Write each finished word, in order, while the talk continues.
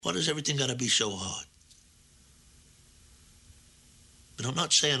Why does everything gotta be so hard? And I'm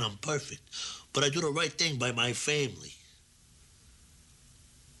not saying I'm perfect, but I do the right thing by my family.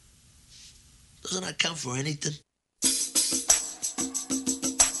 Doesn't that count for anything?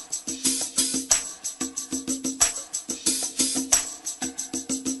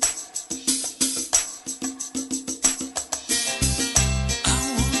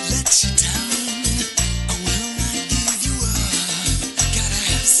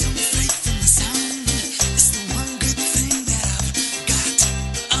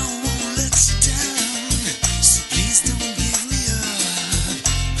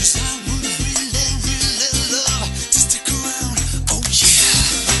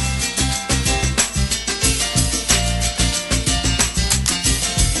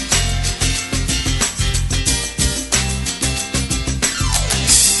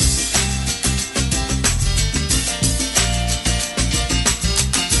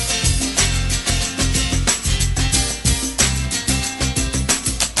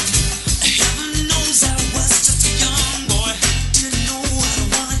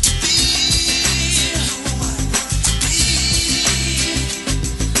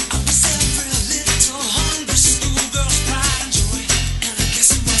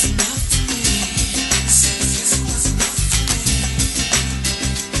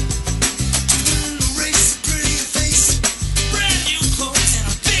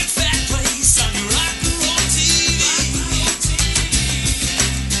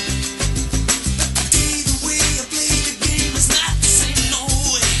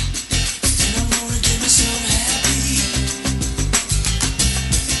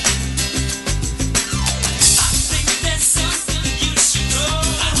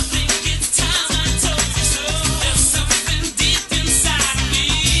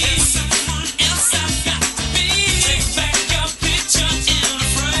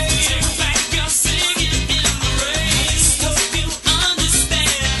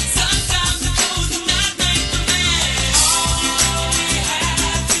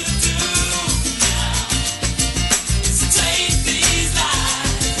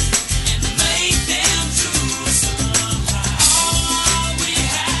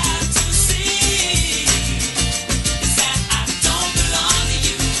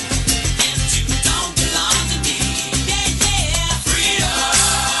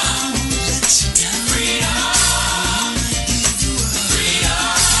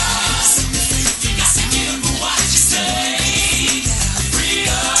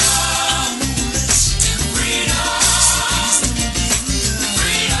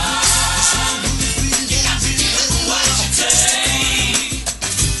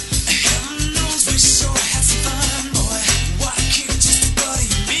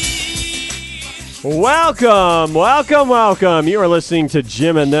 Welcome. You are listening to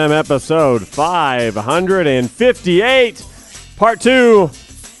Jim and Them episode 558, part 2.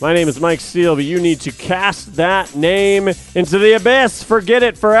 My name is Mike Steele, but you need to cast that name into the abyss. Forget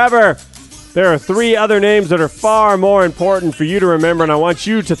it forever. There are 3 other names that are far more important for you to remember, and I want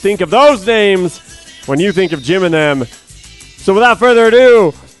you to think of those names when you think of Jim and Them. So without further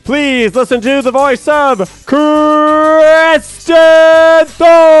ado, please listen to the voice of Kristen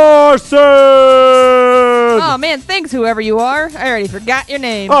Thorson. Oh, man, thanks, whoever you are. I already forgot your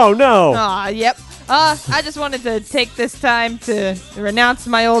name. Oh, no. Aw, yep. I just wanted to take this time to renounce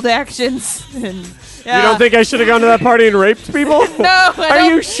my old actions. And, You don't think I should have gone to that party and raped people? No, Are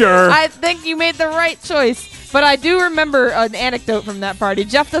you sure? I think you made the right choice. But I do remember an anecdote from that party.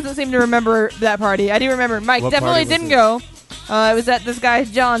 Jeff doesn't seem to remember that party. I do remember. Mike definitely didn't go. It was at this guy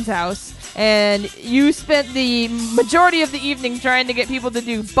John's house. And you spent the majority of the evening trying to get people to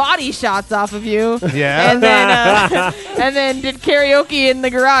do body shots off of you. Yeah. And then did karaoke in the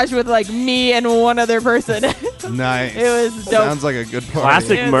garage with like me and one other person. Nice. It was dope. Sounds like a good party.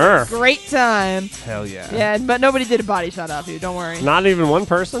 Classic It was Murph. a great time. Hell yeah. Yeah, but nobody did a body shot off you. Don't worry. Not even one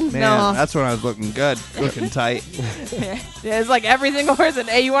person? Man, No. that's when I was looking good, looking tight. Yeah, it's like every single person.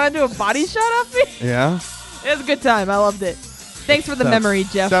 Hey, you want to do a body shot off me? Yeah. It was a good time. I loved it. Thanks for the memory,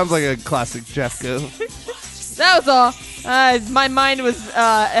 Jeff. Sounds like a classic Jeff go. That was all. My mind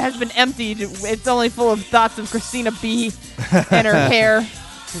has been emptied. It's only full of thoughts of Christina B. and her hair.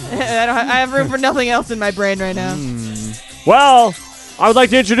 I have room for nothing else in my brain right now. Well, I would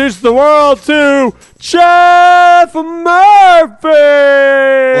like to introduce the world to Jeff Murphy.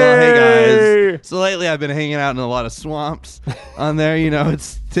 Well, hey guys. So lately I've been hanging out in a lot of swamps on there. You know,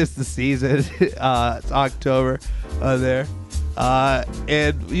 it's just the season. It's October on there.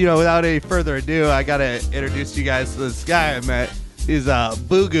 And, you know, without any further ado, I got to introduce you guys to this guy I met is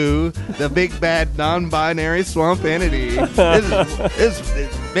Boogoo, the big bad non-binary swamp entity. This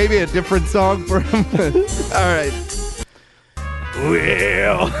maybe a different song for him. All right.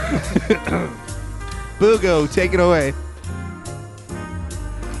 Well, Boogoo, take it away.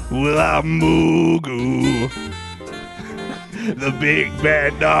 Well, I'm Boogoo, the big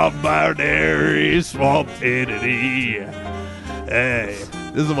bad non-binary swamp entity. Hey,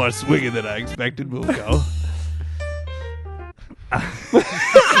 this is more swinging than I expected. We'll go. He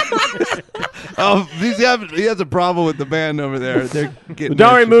has a problem with the band over there. They're getting.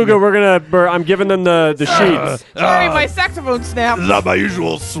 Don't worry, Muga. I'm giving them the sheets. Sorry, my saxophone snapped. This is not my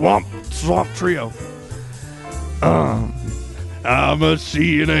usual swamp trio. I'm a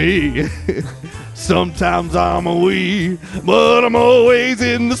she and a he. Sometimes I'm a we, but I'm always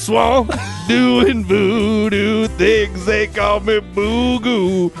in the swamp doing voodoo things. They call me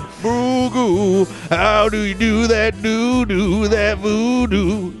Boogoo, Boogoo. How do you do that doo-doo, that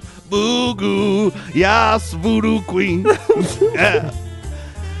voodoo? Boogoo, yes, voodoo queen. Yeah.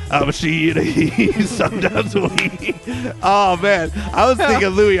 I'm a she and a he, sometimes a we. Oh, man. I was thinking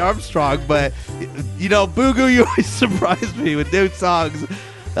Louis Armstrong, but, Boogoo, you always surprise me with new songs.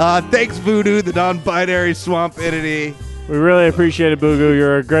 Thanks, Voodoo, the non-binary swamp entity. We really appreciate it, Boogoo.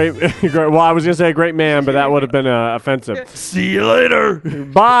 You're a great, well, I was going to say a great man, but that would have been offensive. See you later.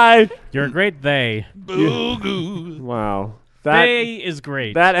 Bye. You're a great they. Boogoo. Wow. They is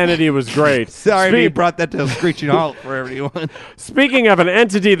great. That entity was great. Sorry if you brought that to a screeching halt for everyone. Speaking of an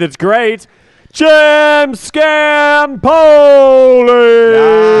entity that's great, Jim Scampoli!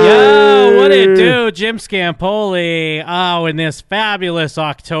 Yo, what it do, Jim Scampoli? Oh, in this fabulous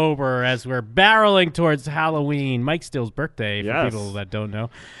October as we're barreling towards Halloween, Mike Steele's birthday, for people that don't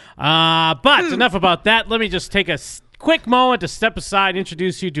know. But enough about that. Let me just take a quick moment to step aside and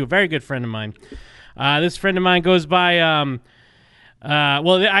introduce you to a very good friend of mine. This friend of mine goes by...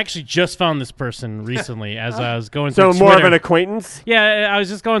 I actually just found this person recently as I was going through Twitter. So more of an acquaintance? Yeah, I was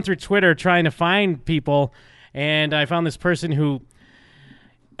just going through Twitter trying to find people, and I found this person who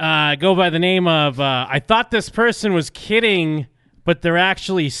go by the name of, I thought this person was kidding, but they're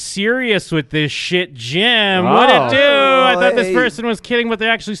actually serious with this shit, Jim. Oh. What'd it do? I thought this person was kidding, but they're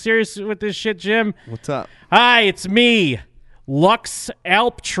actually serious with this shit, Jim. What's up? Hi, it's me, Lux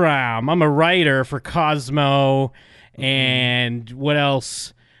Alptraum. I'm a writer for Cosmo. And what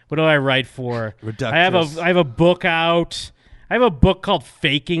else? What do I write for? Reductress. I have a book out. I have a book called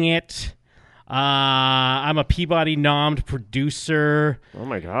Faking It. I'm a Peabody nommed producer. Oh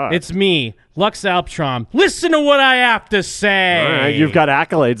my god! It's me, Lux Alptraum. Listen to what I have to say. All right, you've got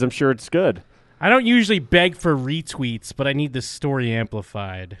accolades. I'm sure it's good. I don't usually beg for retweets, but I need this story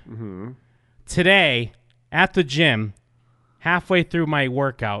amplified. Mm-hmm. Today, at the gym, halfway through my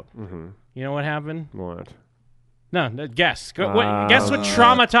workout, you know what happened? What? No, guess. Guess what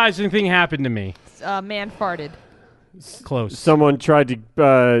traumatizing thing happened to me? Man farted. Close. Someone tried to.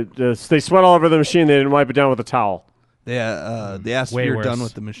 They sweat all over the machine. They didn't wipe it down with a towel. They asked if you're done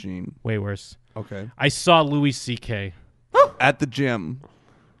with the machine. Way worse. Okay. I saw Louis C.K. At the gym.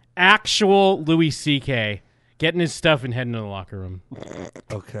 Actual Louis C.K. getting his stuff and heading to the locker room.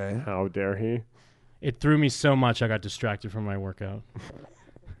 Okay. How dare he? It threw me so much I got distracted from my workout.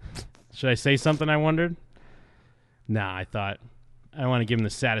 Should I say something, I wondered? Nah, I thought I want to give him the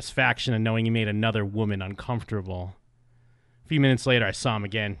satisfaction of knowing he made another woman uncomfortable. A few minutes later, I saw him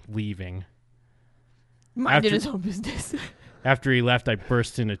again, leaving. Minded his own business. After he left, I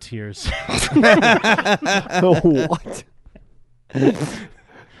burst into tears. What?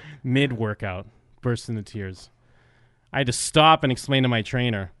 Mid-workout, burst into tears. I had to stop and explain to my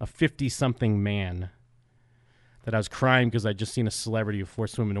trainer, a 50-something man, that I was crying because I'd just seen a celebrity who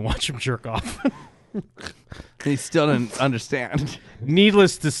forced women to watch him jerk off. He still didn't understand.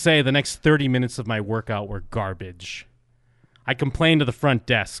 Needless to say, the next 30 minutes of my workout were garbage. I complained to the front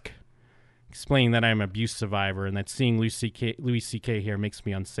desk, explaining that I'm an abuse survivor and that seeing Louis C.K. here makes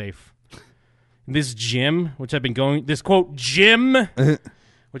me unsafe. This gym, which I've been going, this quote, gym,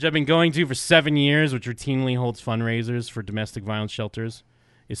 which I've been going to for 7 years, which routinely holds fundraisers for domestic violence shelters,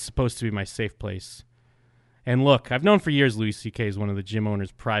 is supposed to be my safe place. And look, I've known for years Louis C.K. is one of the gym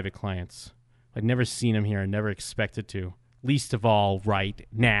owner's private clients. I'd never seen him here and never expected to. Least of all right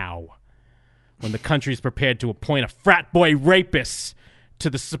now, when the country is prepared to appoint a frat boy rapist to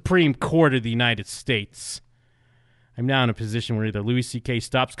the Supreme Court of the United States. I'm now in a position where either Louis C.K.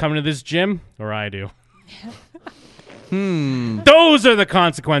 stops coming to this gym or I do. Those are the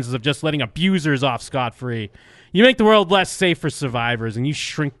consequences of just letting abusers off scot-free. You make the world less safe for survivors, and you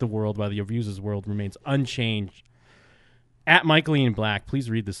shrink the world while the abuser's world remains unchanged. At Michael Ian Black, please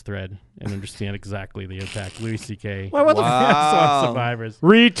read this thread and understand exactly the attack Louis C.K. What the on survivors.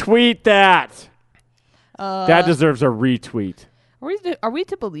 Retweet that. That deserves a retweet. Are we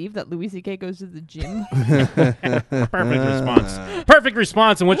to believe that Louis C.K. goes to the gym? Perfect response. Perfect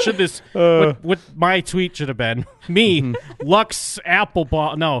response. And what should this? What my tweet should have been? Me, Lux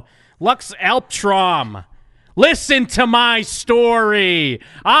Appleball. No, Lux Alptrom. Listen to my story.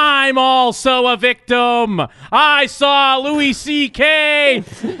 I'm also a victim. I saw Louis C.K.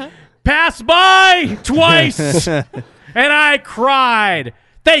 pass by twice, and I cried.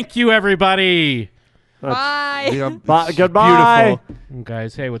 Thank you, everybody. Bye. Goodbye. Beautiful.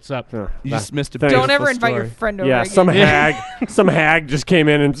 Guys, hey, what's up? You just missed a Thanks. Don't beautiful ever invite your story. friend over Yeah, again. some hag just came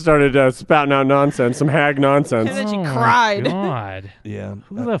in and started spouting out nonsense. Some hag nonsense. And then she Oh, my cried. God. Yeah.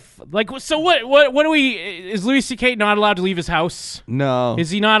 Who the so what do we is Louis C.K. not allowed to leave his house? No.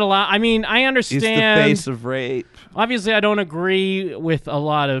 Is he not allowed? I mean, I He's understand. the face of rape. Obviously, I don't agree with a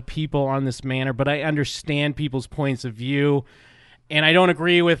lot of people on this matter, but I understand people's points of view. And I don't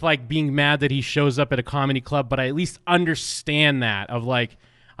agree with like being mad that he shows up at a comedy club, but I at least understand that of like,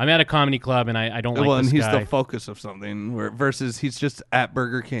 I'm at a comedy club and I don't like Well, and this he's guy. the focus of something versus he's just at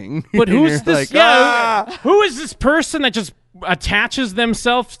Burger King. But And who's you're this? like, Who is this person that just attaches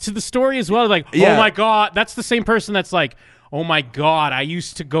themselves to the story as well? Like, Yeah. oh my God, that's the same person that's like, oh my God, I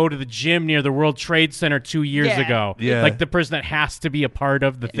used to go to the gym near the World Trade Center 2 years Yeah. ago. Yeah. Like the person that has to be a part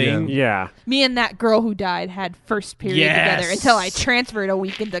of the thing. Yeah. Me and that girl who died had first period Yes. together until I transferred a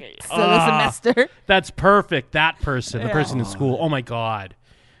week into the semester. That's perfect. That person, the Yeah. person in school. Oh my God,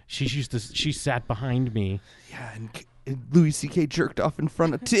 she sat behind me. yeah, and Louis C.K. jerked off in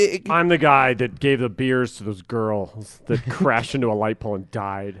front of Tig. I'm the guy that gave the beers to those girls that crashed into a light pole and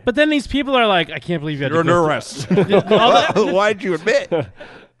died. But then these people are like, I can't believe you had You're to under go arrest. through- Why'd you admit?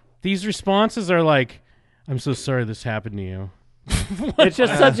 These responses are like, I'm so sorry this happened to you. It's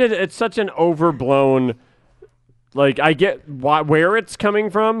just such an overblown. Like I get where it's coming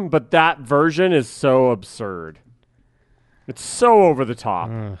from, but that version is so absurd. It's so over the top.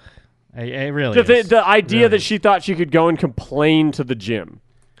 It really is. The idea Really. that she thought she could go and complain to the gym.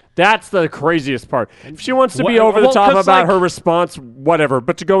 That's the craziest part. If she wants to be Well, over the top 'cause, about like- her response, whatever,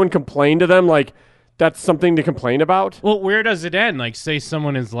 but to go and complain to them, like, that's something to complain about? Well, where does it end? Like, say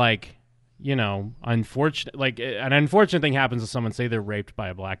someone is like, you know, unfortunate. Like, an unfortunate thing happens to someone. Say they're raped by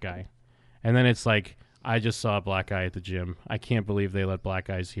a black guy, and then it's like, I just saw a black guy at the gym. I can't believe they let black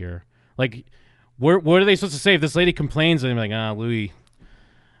guys here. Like, what are they supposed to say if this lady complains and they're like, Louis,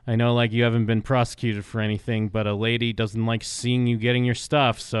 I know like you haven't been prosecuted for anything, but a lady doesn't like seeing you getting your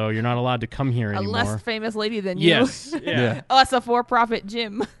stuff, so you're not allowed to come here A anymore. less famous lady than you. Yes. Yeah. Us, a for-profit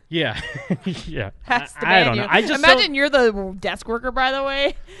gym. Yeah. Yeah. Has to I ban don't you. know. I just Imagine you're the desk worker, by the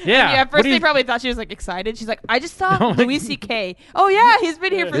way. Yeah. And at What first do they you- probably thought she was like excited. She's like, I just saw Oh my Louis C.K. Oh yeah, he's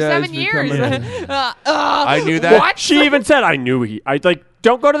been here for Yeah, 7 he's been years. coming I knew that. What? She even said, I knew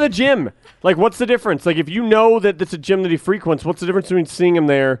don't go to the gym. Like, what's the difference? Like, if you know that it's a gym that he frequents, what's the difference between seeing him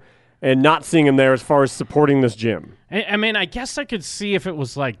there and not seeing him there as far as supporting this gym? I mean, I guess I could see if it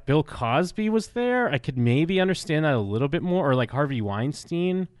was like Bill Cosby was there, I could maybe understand that a little bit more, or like Harvey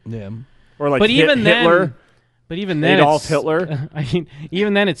Weinstein. Yeah. Or like But even Hitler? then, but even then, Adolf it's- Hitler? I mean,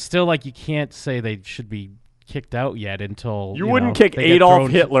 even then, it's still like you can't say they should be kicked out yet until You wouldn't know, kick they get Adolf thrown-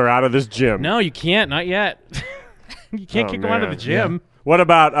 Hitler out of this gym. No, you can't. Not yet. You can't Oh, kick him out of the man. gym. What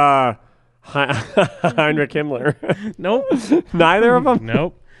about Heinrich Himmler? Nope. Neither of them?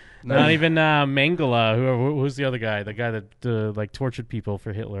 Nope. Not even Mengele. Who's the other guy? The guy that like tortured people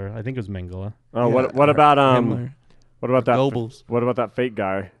for Hitler. I think it was Mengele. Oh, what about Himmler. what about that? Goebbels. What about that fake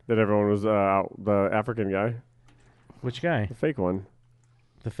guy that everyone was the African guy, Which guy? the fake one?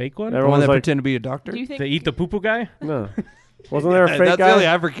 The fake one? The Everyone one was that like, pretended to be a doctor? Do you think? The eat the poo poo guy? no, wasn't there a fake That's the only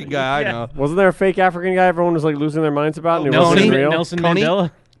guy? African guy I know. Wasn't there a fake African guy everyone was like losing their minds about? And he Nelson, wasn't real? Nelson Coney?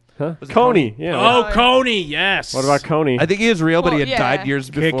 Mandela? Huh? Was it Coney, yeah. Oh, Coney, yes. What about Coney? I think he is real, but he Well, had died yeah. years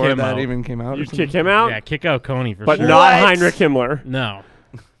Kick before him that out. even came out. or You'd something. kick him out, Yeah, kick out Coney for but sure. not What? Heinrich Himmler. No.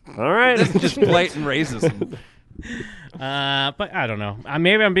 All right. Just blatant racism. But I don't know.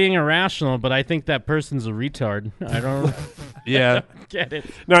 Maybe I'm being irrational, but I think that person's a retard. I don't Yeah. get it.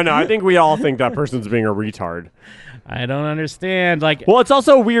 No, I think we all think that person's being a retard. I don't understand. Like, Well, it's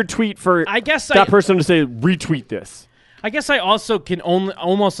also a weird tweet for I guess that person to say retweet this. I guess I also can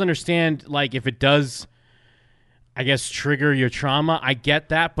almost understand, like, if it does, I guess, trigger your trauma. I get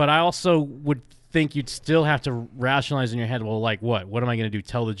that, but I also would think you'd still have to rationalize in your head, well, like what? What am I going to do?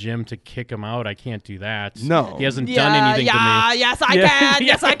 Tell the gym to kick him out? I can't do that. No. He hasn't done anything to me. Yes, I can.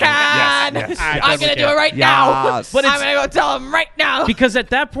 Yes, I can. Yes, I'm going to do it right now. Yes. But I'm going to go tell him right now. Because at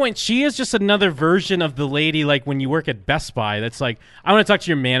that point, she is just another version of the lady like when you work at Best Buy. That's like, I want to talk to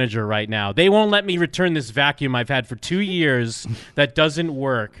your manager right now. They won't let me return this vacuum I've had for 2 years that doesn't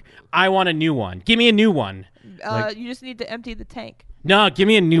work. I want a new one. Give me a new one. You just need to empty the tank. No, give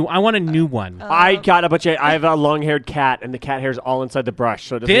me a new. I want a new one. I got a bunch of. I have a long-haired cat, and the cat hair's all inside the brush,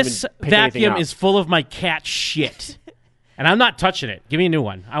 so it doesn't This even pick anything vacuum up. is full of my cat shit, and I'm not touching it. Give me a new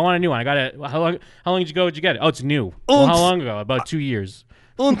one. I want a new one. I got it. How long did you go? Did you get it? Oh, it's new. Well, how long ago? About 2 years.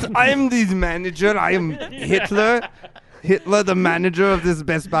 And I am the manager. I am Hitler. Hitler, the manager of this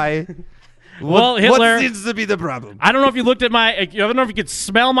Best Buy. Well, Hitler. What seems to be the problem? I don't know if you looked at my. I don't know if you could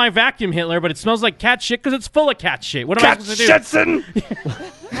smell my vacuum, Hitler, but it smells like cat shit because it's full of cat shit. What am I Cat supposed to do? Stetson.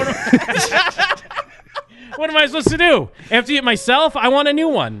 What am I supposed to do? Empty it myself? I want a new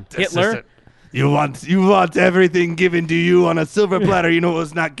one, Hitler. You want everything given to you on a silver platter. You know what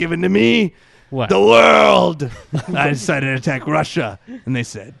was not given to me? What? The world. I decided to attack Russia, and they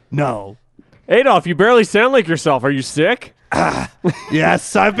said no. Adolf, you barely sound like yourself. Are you sick?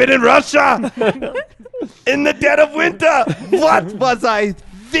 Yes, I've been in Russia in the dead of winter. What was I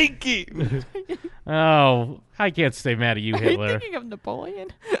thinking? Oh, I can't stay mad at you, Are you Hitler. thinking of Napoleon?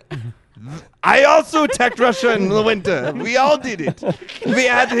 I also attacked Russia in the winter. We all did it. We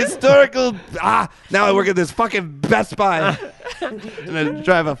had historical. Now I work at this fucking Best Buy. And I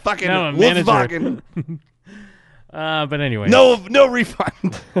drive a fucking Now I'm a manager. Volkswagen. But anyway. No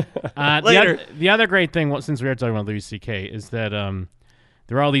refund. Later. The other great thing, since we are talking about Louis C.K., is that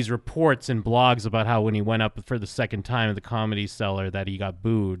there are all these reports and blogs about how when he went up for the second time at the Comedy Cellar that he got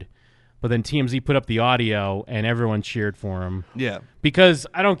booed. But then TMZ put up the audio and everyone cheered for him. Yeah. Because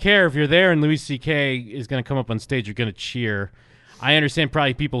I don't care if you're there and Louis C.K. is going to come up on stage, you're going to cheer. I understand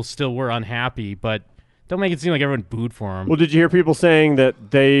probably people still were unhappy, but don't make it seem like everyone booed for him. Well, did you hear people saying that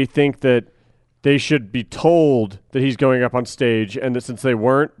they think that they should be told that he's going up on stage, and that since they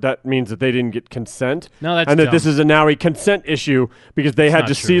weren't, that means that they didn't get consent? No, that's and that dumb. this is now a consent issue because they had not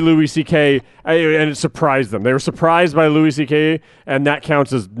to true. see Louis C.K. And it surprised them. They were surprised by Louis C.K., and that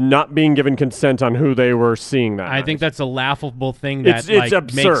counts as not being given consent on who they were seeing that I night. think that's a laughable thing that It's like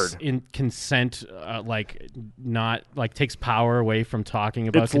absurd. makes in consent not like takes power away from talking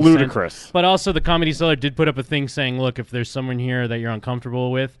about It's consent. ludicrous. But also the Comedy Cellar did put up a thing saying, look, if there's someone here that you're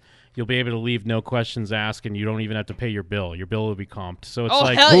uncomfortable with, you'll be able to leave no questions asked, and you don't even have to pay your bill. Your bill will be comped. So it's Oh,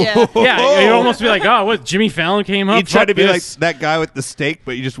 like, hell yeah. yeah, you'd almost be like, oh, what? Jimmy Fallon came up. You try Fuck to be this. like that guy with the steak,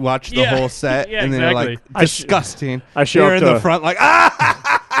 but you just watch the Yeah. whole set, Yeah, and then you're like, exactly. disgusting. I show You're up in the to- front like,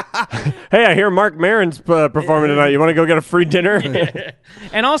 Hey, I hear Mark Maron's performing tonight. You want to go get a free dinner?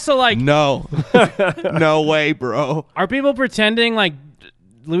 And also, like, no, no way, bro. are people pretending like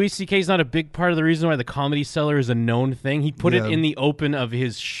Louis C.K. is not a big part of the reason why the Comedy Cellar is a known thing? He put it Yeah. in the open of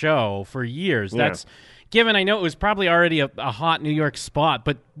his show for years. Yeah. That's given. I know it was probably already a hot New York spot,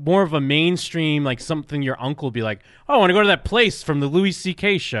 but more of a mainstream, like something your uncle would be like, oh, I want to go to that place from the Louis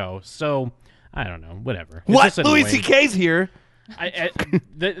C.K. show. So I don't know, whatever. It's What? just Louis annoying. C.K.'s here.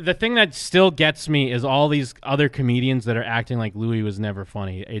 The thing that still gets me is all these other comedians that are acting like Louis was never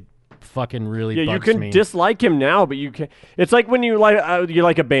funny. It fucking really Yeah, you bugs can me. dislike him now, but you can. It's like when you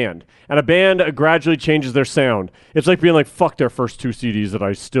like a band, and a band gradually changes their sound. It's like being like, "Fuck their first 2 CDs that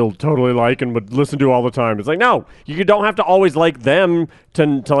I still totally like and would listen to all the time." It's like, no, you don't have to always like them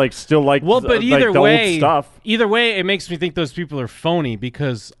to like still like. Well, but like either the way, old stuff. either way, it makes me think those people are phony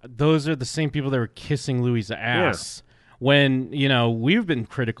because those are the same people that were kissing Louis' ass. When we've been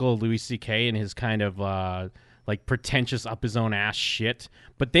critical of Louis C.K. and his kind of like pretentious up his own ass shit,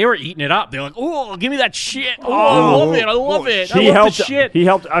 but they were eating it up. They're like, "Oh, give me that shit! Oh, I love it! I love it! I love the shit!" He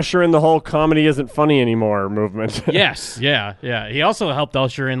helped usher in the whole comedy isn't funny anymore movement. Yes, yeah. He also helped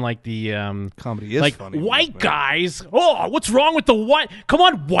usher in like the Comedy is like funny. white guys. Oh, what's wrong with the white? Come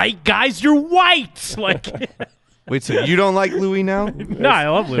on, white guys, you're white. Like, Wait, so you don't like Louis now? no, I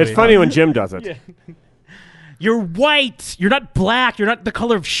love Louis. It's funny when Jim does it. You're white. You're not black. You're not the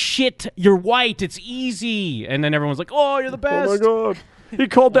color of shit. You're white. It's easy. And then everyone's like, "Oh, you're the Oh my best." god, he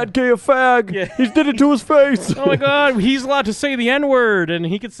called that gay a fag. Yeah. He did it to his face. Oh my god, he's allowed to say the N-word, and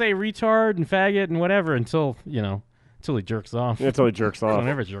he could say retard and faggot and whatever until he jerks off. Until he jerks I'll off.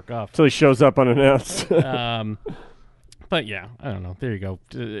 never jerk off. Until he shows up unannounced. But yeah, I don't know. There you go.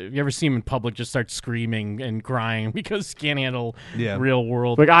 You ever see him in public just start screaming and crying because he can't handle Yeah. real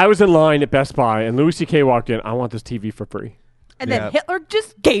world? Like, I was in line at Best Buy, and Louis C.K. walked in. I want this TV for free. and then Hitler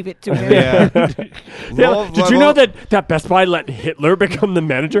just gave it to him. Yeah, did you know that Best Buy let Hitler become the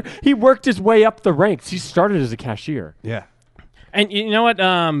manager? He worked his way up the ranks. He started as a cashier. Yeah. And you know what?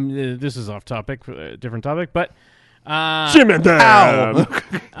 This is off topic, different topic, but Jim and Dan.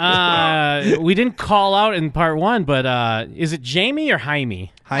 we didn't call out in part 1, but is it Jamie or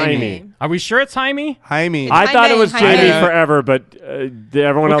Jaime? Jaime. Are we sure it's Jaime? Jaime. I thought it was Jaime. Jamie forever, but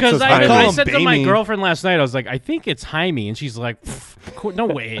everyone else Because says I Jaime. call I him said to my Bamey. girlfriend last night, I was like, I think it's Jaime, and she's like, no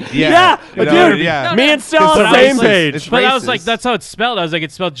way. Yeah, You dude. know, yeah. Me and Stella on the It's same racist. page. It's But I was like, racist. that's how it's spelled. I was like,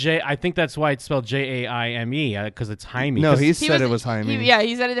 it's spelled I think that's why it's spelled Jaime, because it's Jaime. No, 'Cause he said it was Jaime.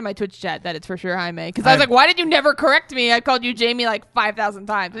 He said it in my Twitch chat that it's for sure Jaime. Because I was like, why did you never correct me? I called you Jamie like 5,000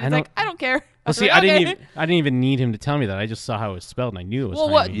 times. And he's like, I don't care. Well, see, like, I "Okay." didn't even need him to tell me that. I just saw how it was spelled, and I knew it was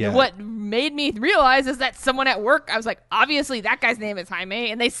Well, Jaime. what made me realize is that someone at work, I was like, obviously that guy's name is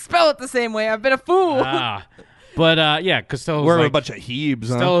Jaime, and they spell it the same way. I've been a fool. But yeah, because Stella was We're like, a bunch of Hebes,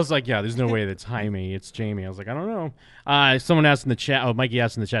 huh? Stella's like, yeah, there's no way that's Jaime. It's Jamie. I was like, I don't know. Someone asked in the chat. Oh, Mikey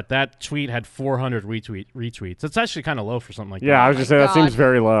asked in the chat. That tweet had 400 retweets. That's actually kind of low for something like Yeah, that. I was just saying that God. seems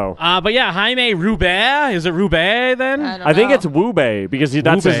very low. But yeah, Jaime Roubaix. Is it Roubaix then? I don't I think know. it's Wube because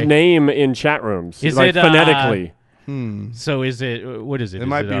that's his Wube. name in chat rooms. Is like it, phonetically? So is it? What is it? It Is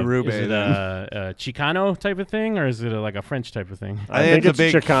might be Roubaix, Is it a Chicano type of thing, or is it like a French type of thing? I think it's a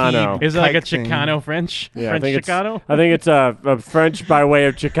big Chicano. Hebe Is it like a kike thing. Chicano French? Yeah, French Chicano? I think it's a French by way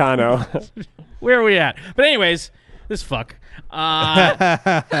of Chicano. Where are we at? But anyways, this fuck.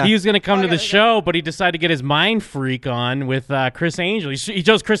 He was going to come to the show, but he decided to get his mind freak on with Chris Angel. He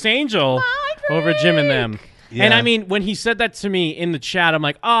chose Chris Angel over Jim and them. Yeah. And I mean, when he said that to me in the chat, I'm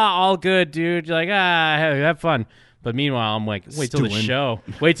like, all good, dude. You're like, have fun. But meanwhile, I'm like, wait till the Stewing. show.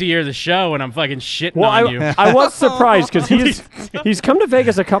 Wait till you hear the show, and I'm fucking shitting Well, on you. I was surprised because he's come to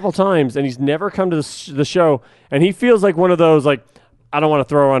Vegas a couple times and he's never come to the show, and he feels like one of those, like, I don't want to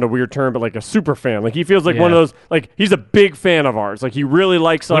throw around a weird term, but like a super fan. Like he feels like one of Yeah. those, like he's a big fan of ours. Like he really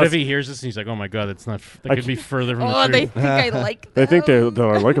likes What us. if he hears this and he's like, oh my god, that Like- could be further from Oh, the they truth. think I like They think them. they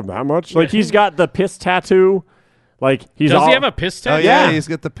like him that much. Like he's got the piss tattoo. Like he's Does all, he have a piss Oh, tattoo? yeah, Yeah. he's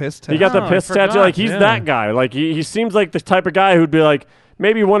got the piss He got the Oh, I piss tattoo. forgot, Like he's yeah. that guy. Like he seems like the type of guy who'd be like,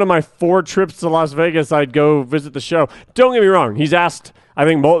 maybe one of my 4 trips to Las Vegas, I'd go visit the show. Don't get me wrong. He's asked, I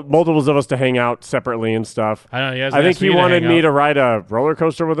think, multiples of us to hang out separately and stuff. I don't know. He hasn't I think asked he me to wanted hang me out. to ride a roller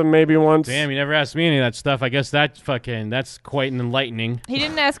coaster with him maybe once. Damn, you never asked me any of that stuff. I guess that's quite enlightening. He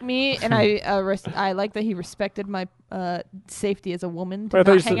didn't ask me, and I like that he respected my safety as a woman to I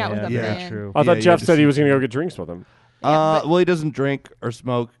thought not you hang said- out with a Yeah, man. true. I thought you Jeff had to said he see was going to through. go get drinks with him. Well, he doesn't drink or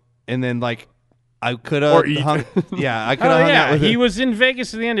smoke, and then like I could Or have eat. hung. Yeah, I could Oh have hung out yeah, with he him. was in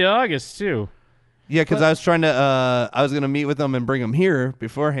Vegas at the end of August too. Yeah, because I was trying to. I was gonna meet with him and bring him here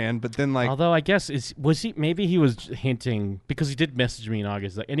beforehand, but then like Although I guess maybe he was hinting because he did message me in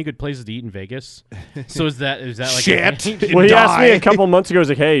August like any good places to eat in Vegas. So is that like Shit. a hint? Well, he asked me die. a couple months ago, he's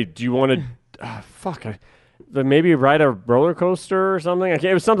like, hey, do you want to, maybe ride a roller coaster or something?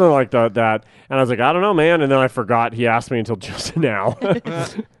 It was something like that. And I was like, I don't know, man. And then I forgot he asked me until just now.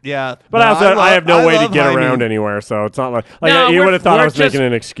 yeah. But No, I also I have no way to love get Jaime. around anywhere, so it's not like No, you we're- would have thought I we're was just- making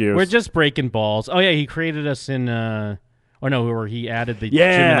an excuse. We're just breaking balls. Oh yeah, he created us in or he added the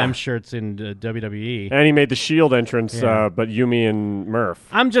Yeah. Jim and M shirts in WWE. and he made the Shield entrance, Yeah. but Yumi and Murph.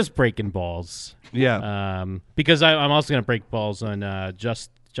 I'm just breaking balls. Yeah. Because I'm also going to break balls on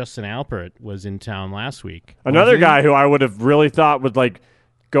Justin Alpert was in town last week. Another guy who I would have really thought would like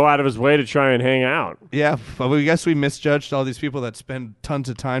go out of his way to try and hang out. Yeah, but we guess we misjudged all these people that spend tons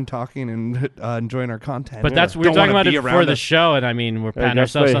of time talking and enjoying our content. But that's we were Don't talking wanna about be it before around the us. show, and I mean we're patting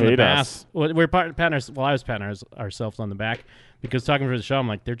guess ourselves they on the hate back. us. Well, we're well, I was patting ourselves on the back because talking for the show, I'm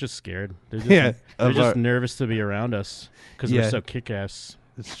like they're just scared. They're just, Yeah, they're of just our- nervous to be around us because Yeah. we're so kick-ass.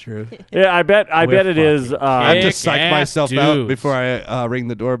 It's true. Yeah, I bet We're it is. fucking I have to Kick psych ass myself out dudes. before I ring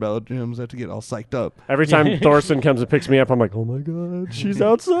the doorbell. James, I have to get all psyched up. Every time Thorsten comes and picks me up, I'm like, oh my god, she's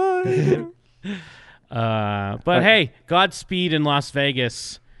outside. But hey, Godspeed in Las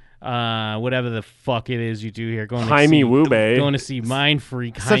Vegas. Whatever the fuck it is you do here, going to Jaime see Wube. going to see Mind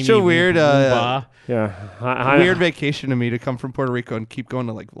Freak. Such Jaime a weird, Wumba. Yeah, Weird vacation to me to come from Puerto Rico and keep going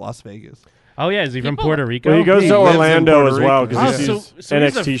to like Las Vegas. Oh yeah, is he from People- Puerto Rico? Well, he goes He to lives in Orlando Puerto as well Rico. because he Oh, sees so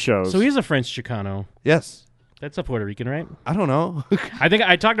he's NXT a- shows. So he's a French Chicano. Yes. That's a Puerto Rican, right? I don't know. I think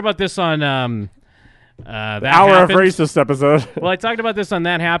I talked about this on that Hour Happened. of racist episode. Well, I talked about this on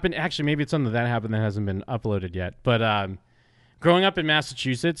That Happened. Actually, maybe it's on the That Happened that hasn't been uploaded yet. But growing up in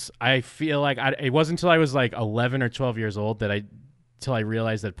Massachusetts, I feel like it wasn't until I was like 11 or 12 years old that I until I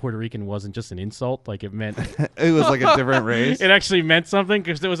realized that Puerto Rican wasn't just an insult. Like it meant It was like a different race. it actually meant something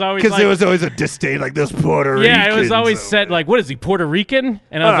because it was always Because like, there was always a disdain, like those Puerto Ricans. yeah, it was always said like, what is he, Puerto Rican?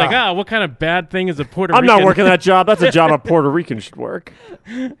 And I was like, what kind of bad thing is a Puerto I'm Rican? not working that job. That's a job a Puerto Rican should work.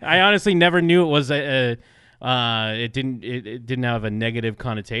 I honestly never knew it was it didn't have a negative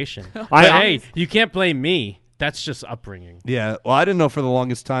connotation. But hey, you can't blame me. That's just upbringing. Yeah, well, I didn't know for the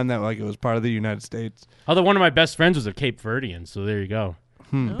longest time that like it was part of the United States. Although one of my best friends was a Cape Verdean, so there you go.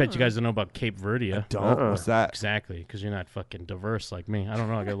 I bet you guys don't know about Cape Verde. Don't. What's that? Exactly, because you're not fucking diverse like me. I don't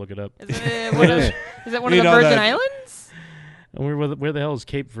know. I gotta look it up. Is it one of the You know Virgin that- Islands? Where the hell is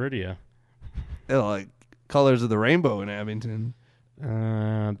Cape Verde? Like colors of the rainbow in Abington.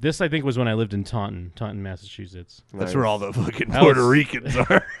 This I think was when I lived in Taunton, Massachusetts. That's where all the fucking That Puerto was- Ricans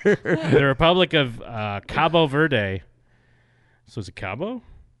are. The Republic of Cabo Verde. So is it Cabo?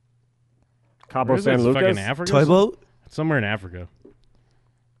 Cabo Where is it? San It's Lucas. fucking Africa. Toy boat? Somewhere in Africa.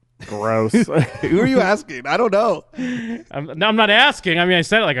 Gross. Who are you asking? I don't know. I'm not asking. I mean, I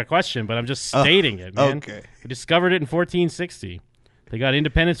said it like a question, but I'm just stating it, man. Okay. We discovered it in 1460. They got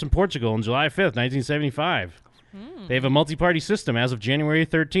independence from Portugal on July 5th, 1975. They have a multi-party system as of January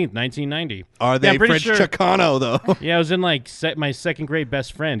 13th, 1990. Are Yeah, they I'm pretty French sure- Chicano though? Yeah, I was in like my second grade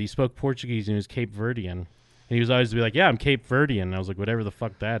best friend. He spoke Portuguese and he was Cape Verdean. And he was always be like, yeah, I'm Cape Verdean. And I was like, whatever the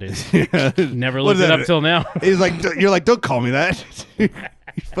fuck that is. Never What looked is it that? up till now. He's like, you're like, don't call me that.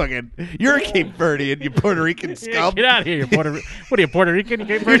 You're a Cape Verdean, you Puerto Rican Yeah, scum. get out of here, you Puerto What are you, Puerto Rican? You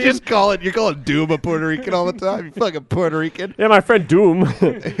Cape You're Verdean? you're calling Doom a Puerto Rican all the time. You fucking Puerto Rican. Yeah, my friend Doom.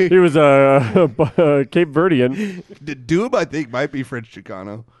 He was a Cape Verdean. Doom, I think, might be French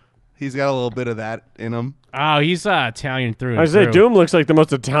Chicano. He's got a little bit of that in him. Oh, he's Italian through and I say through. Doom looks like the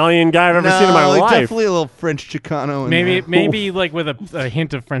most Italian guy I've ever seen in my life. Definitely a little French Chicano. In there. Maybe like with a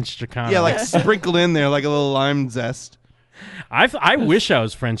hint of French Chicano. Yeah, like sprinkled in there, like a little lime zest. I wish I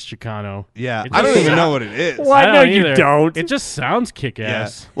was French Chicano. Yeah, It I don't just- even know what it is. What? I don't No, you either. don't. It just sounds kick Yeah.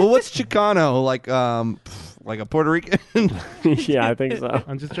 ass. Well, what's Chicano? Like a Puerto Rican? Yeah, I think so.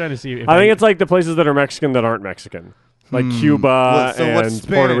 I'm just trying to see if I think it's like the places that are Mexican that aren't Mexican, like Cuba Well, so what's and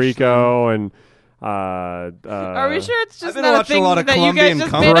Puerto Spanish? Rico and Are we sure it's just been not a watching thing a lot of that you Colombian guys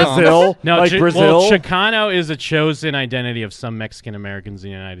just comedy. made up? Brazil, No, like Brazil. Well, Chicano is a chosen identity of some Mexican Americans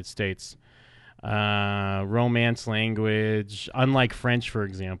in the United States. Romance language, unlike French, for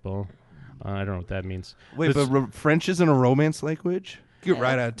example. I don't know what that means. Wait, This- but French isn't a romance language? Get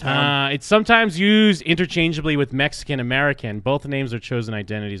right out of town. It's sometimes used interchangeably with Mexican American. Both names are chosen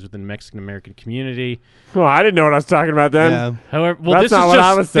identities within the Mexican American community. Oh, I didn't know what I was talking about then. yeah. However, well, That's this not is what just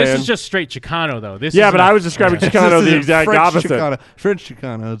I was this saying. is just straight Chicano, though. This Yeah, isn't but a- I was describing Chicano This the is exact French opposite. Chicano. French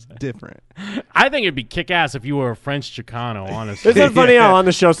Chicano is different. I think it'd be kick ass if you were a French Chicano. Honestly, Isn't it funny how on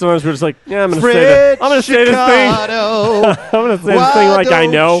the show sometimes we're just like, yeah, I'm gonna say this. I'm gonna say this thing. Chicano. I'm gonna say this Why thing like I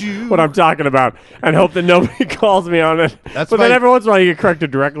don't know you- what I'm talking about, and hope that nobody calls me on it. That's but then my- every once in a while you get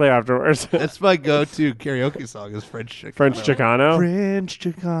corrected directly afterwards. That's my go-to karaoke song is French Chicano. French Chicano. French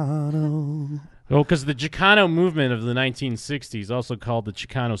Chicano. well, because the Chicano movement of the 1960s, also called the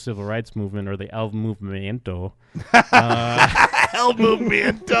Chicano Civil Rights Movement or the El Movimiento, El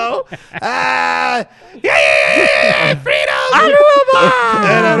Movimiento. Yeah, freedom.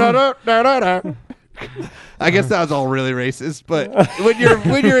 I guess that was all really racist, but when you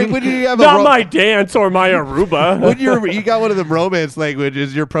have a Not my dance or my Aruba. when you got one of the romance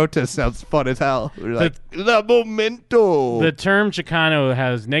languages, your protest sounds fun as hell. You're like the momento. the term Chicano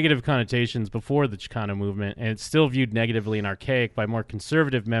has negative connotations before the Chicano movement, and it's still viewed negatively and archaic by more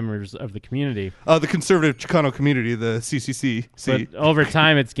conservative members of the community. the conservative Chicano community, the CCC. But over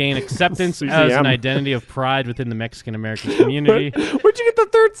time, it's gained acceptance as an CCM. identity of pride within the Mexican American community. Where'd you get the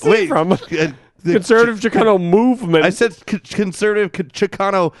third C Wait, from? the Conservative Chicano movement. I said conservative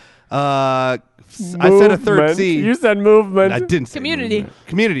Chicano. I said a third Movement. C. You said movement. I didn't say Community. movement.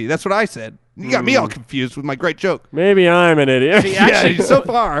 Community. That's what I said. You got me all confused with my great joke. Maybe I'm an idiot. Actually, Yeah, so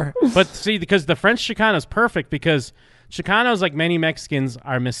far. But see, because the French Chicano is perfect because Chicanos, like many Mexicans,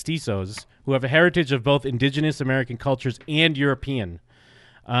 are mestizos who have a heritage of both indigenous American cultures and European.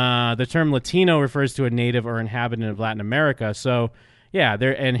 The term Latino refers to a native or inhabitant of Latin America. So, yeah,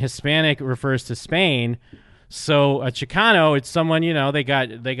 and Hispanic refers to Spain. So a Chicano, it's someone, they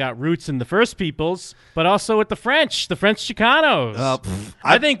got roots in the first peoples, but also with the French Chicanos.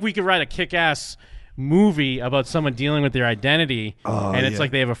 I think we could write a kick-ass movie about someone dealing with their identity, and it's yeah.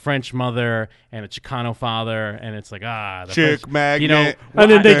 like they have a French mother and a Chicano father, and it's like the Chick French, magnet. you know,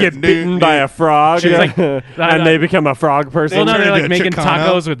 And then they get bitten by a frog, She's like, and they become a frog person. well, no, turn they're like into a making Chicano.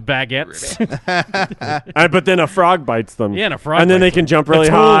 tacos with baguettes. But then a frog bites them. Yeah, and a frog And then they bites can them. jump The really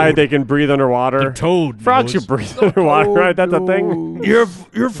toad. high. They can breathe underwater. The toad Frogs knows. can breathe underwater, right? That's a thing. You're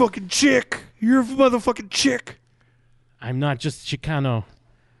a fucking chick. You're a motherfucking chick. I'm not just Chicano.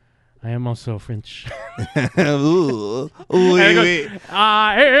 I am also French. Ooh. And Oui, it oui. goes,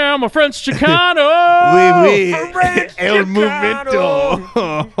 I am a French Chicano. Oui, oui. El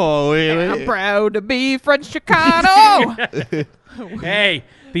movimento. Oh, oui, I'm oui. proud to be French Chicano. Hey,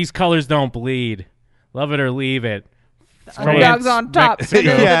 these colors don't bleed. Love it or leave it. Underdogs on top.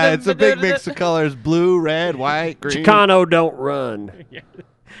 Yeah, it's a big mix of colors: blue, red, white, green. Chicano don't run.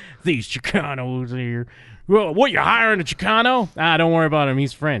 These Chicanos here. Well, what, you hiring a Chicano? Don't worry about him.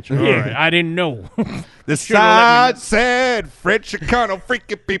 He's French. All right. I didn't know. The Should've let me sign said French Chicano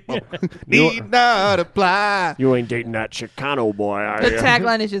freaky people need not apply. You ain't dating that Chicano boy, are The you?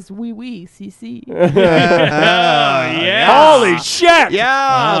 tagline is just "Oui, oui, CC." Oh, yeah. Holy shit!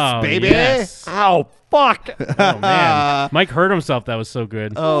 Yes, Oh, baby. yes. Ow, fuck! Oh, man. Mike hurt himself. That was so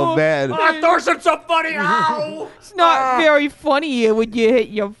good. Oh, man. Thorsten's so funny! Ow! It's not very funny when you hit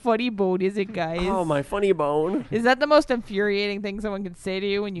your funny bone, is it, guys? Oh, my funny bone. Is that the most infuriating thing someone can say to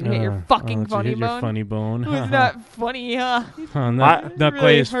you when you hit your fucking funny funny Your bone? funny bone. It's not funny, huh? Not quite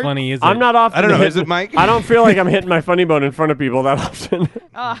really as hurts. funny, is it? I'm not often. I don't know. hit- Is it Mike? I don't feel like I'm hitting my funny bone in front of people that often.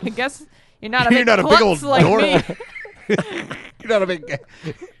 I guess you're not a You're big not a big old klutz like dork. me. You're not a big.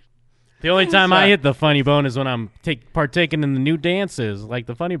 The only time I hit the funny bone is when I'm partaking in the new dances, like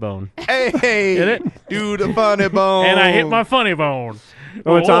the funny bone. Hey, Get it? do the funny bone. And I hit my funny bone.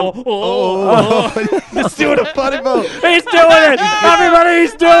 One time. Let's do the funny bone. He's doing it! Everybody,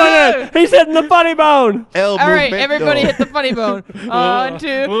 he's doing it! He's hitting the funny bone! El All right, movimento. everybody hit the funny bone. 1,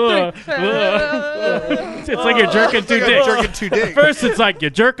 2, 3. It's like you're jerking two dicks. Jerking two dicks. First, it's like you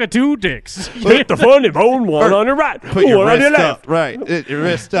jerk a two dicks. Hit the funny bone, one on your right, Put your one on your wrist left. up. Right. Your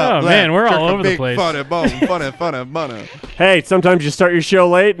wrist up. Oh, left. man, we're all Jerk a over the big place. Funny bone. Funny. Hey, sometimes you start your show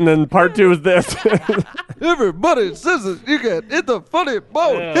late, and then part 2 is this. Everybody says you can hit the funny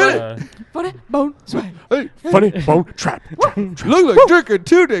bone. Hit it. Funny bone swag. Hey, Funny bone trap. look like jerking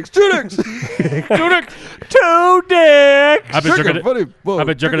two dicks. Two dicks. Two dicks! I've been Jerking jerking funny bone. I've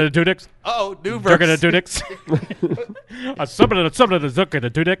been jerking the two dicks. Oh, new Jerking the verse. two dicks. Something to jerking the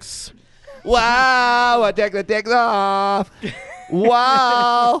two dicks. Wow, I take the dicks off.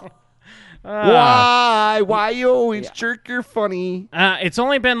 Wow. Why you always jerk your funny? It's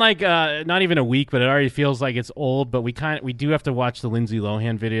only been like not even a week, but it already feels like it's old. But we do have to watch the Lindsay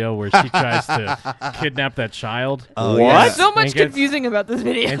Lohan video where she tries to kidnap that child. What? There's so much And gets- confusing about this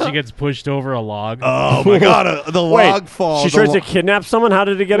video. And she gets pushed over a log. Oh my god, the log falls. She tries to kidnap someone? How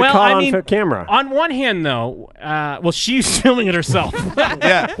did it get caught on camera? On one hand, though, she's filming it herself.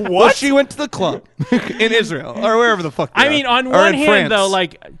 Yeah. Well, she went to the club in Israel or wherever the fuck. they I are. mean, on Or one in hand, France. though,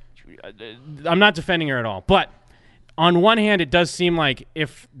 like, I'm not defending her at all, but on one hand, it does seem like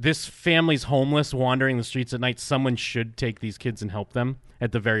if this family's homeless, wandering the streets at night, someone should take these kids and help them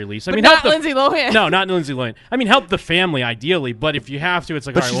at the very least. I but mean, not help the, Lindsay Lohan. No, not Lindsay Lohan. I mean, help the family ideally, but if you have to, it's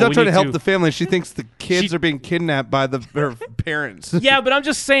like, But all right, she's well, not we trying to need help the family. She thinks the kids She- are being kidnapped by her parents. Yeah, but I'm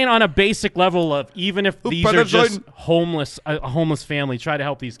just saying on a basic level of even if these are just homeless, a homeless family, try to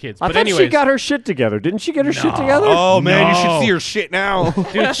help these kids. I But thought anyways, she got her shit together. Didn't she get her shit together? Oh man, you should No. see her shit now.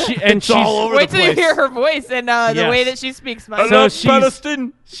 dude, she's all over Wait the till you place. hear her voice and the Yes. way that she speaks. Mike. So she's-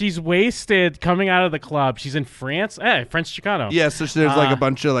 Palestine. She's wasted coming out of the club. She's in France. French Chicano. Yeah, so there's like a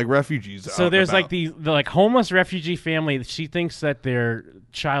bunch of like refugees. So out there's and like about. the like homeless refugee family. She thinks that they're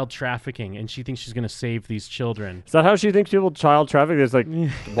child trafficking, and she thinks she's going to save these children. Is that how she thinks people child traffic? There's like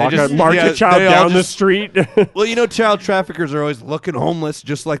mark just- a yeah, child they all down the just- street. Well, you know, child traffickers are always looking homeless,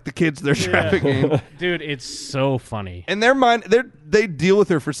 just like the kids they're trafficking. Dude, it's so funny. And their mind, they deal with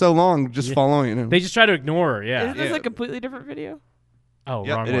her for so long, just following her. They just try to ignore her. Yeah. Is this Yeah. a completely different video? Oh,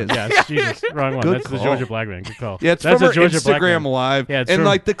 Yep, wrong it one. is. Yeah, Jesus, wrong one. Good That's the call. Georgia Blackman. Good call. Yeah, it's That's from her a Georgia Instagram Blackman. live. Yeah, it's and from-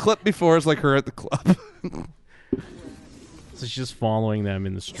 like the clip before is like her at the club. So she's just following them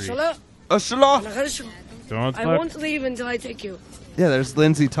in the street. Salah, Salah. Don't I fuck. won't leave until I take you. Yeah, there's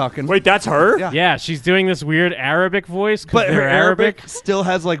Lindsay talking. Wait, that's her? Yeah. Yeah, she's doing this weird Arabic voice. 'Cause But her they're Arabic still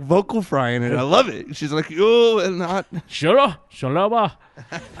has like vocal fry in it. I love it. She's like, oh, and not. Shalom, shalom.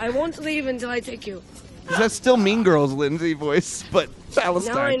 I won't leave until I take you. Is that still Mean Girls Lindsay voice, but Now I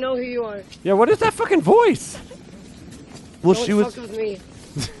Palestine? know who you are. Yeah, what is that fucking voice? Well, Don't she was. fuck with me.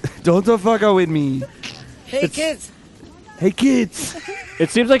 Don't fuck out with me. Hey kids, Hey, kids. It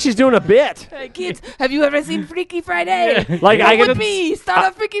seems like she's doing a bit. Hey kids, have you ever seen Freaky Friday? Like Come I with can, me. Start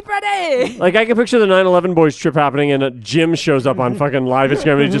on Freaky Friday. like I can picture the 9/11 boys trip happening, and Jim shows up on fucking live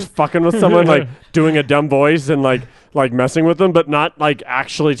Instagram, and he's just fucking with someone, like doing a dumb voice and like messing with them, but not like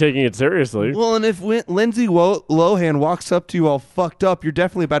actually taking it seriously. Well, and if Lindsay Lohan walks up to you all fucked up, you're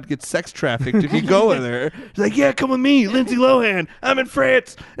definitely about to get sex trafficked if you go in there. She's like, yeah, come with me, Lindsay Lohan. I'm in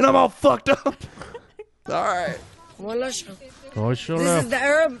France, and I'm all fucked up. All right. Wallah, show. Oh, sure This enough. is the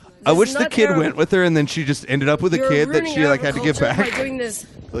Arab. I this wish is the not kid Arab. went with her, and then she just ended up with a You're kid that ruining she like had to Arab give culture back. by doing this.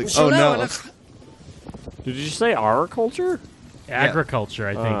 Like, Show oh now, no. wallah. Did you say our culture? Agriculture,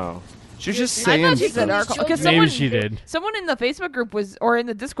 I think. Oh. She's just I saying thought she said stuff. our because Maybe she did. Someone in the Facebook group or in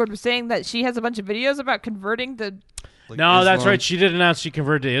the Discord was saying that she has a bunch of videos about converting to. Like No, that's Islam. right. She did announce she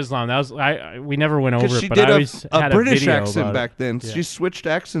converted to Islam. That was we never went over Because it, she but did I always a had British video accent about back it. then. Yeah. She switched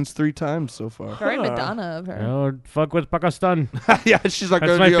accents 3 times so far. Very Madonna of her. Don't fuck with Pakistan. Yeah, she's like,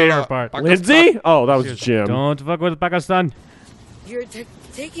 That's "Oh, my yeah, favorite part. Lindsay? Oh, that was Jim. Don't fuck with Pakistan. You're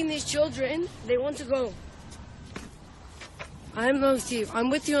taking these children. They want to go. I'm with you. I'm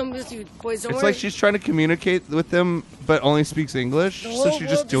with you. I'm with you, boys. Don't It's worry. like she's trying to communicate with them, but only speaks English. The So whole she's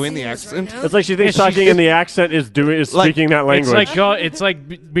just world is doing the seeing this accent. right now. It's like she thinks Yeah, talking in the accent is Like, speaking that language. It's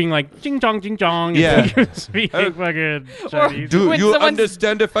like being like ching chong. Yeah. It's like speaking fucking Chinese. Do When you someone's-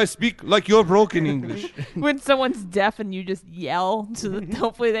 understand if I speak like you're broken English? When someone's deaf and you just yell, so that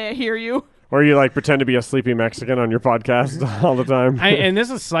hopefully they hear you. Or you like pretend to be a sleepy Mexican on your podcast all the time. And this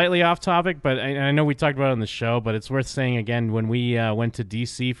is slightly off topic, but I know we talked about it on the show, but it's worth saying again. When we went to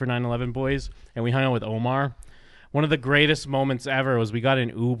D.C. for 9/11 Boys and we hung out with Omar, one of the greatest moments ever was we got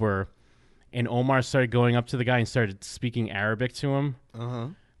an Uber and Omar started going up to the guy and started speaking Arabic to him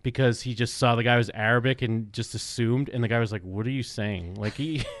because he just saw the guy was Arabic and just assumed, and the guy was like, "What are you saying?" Like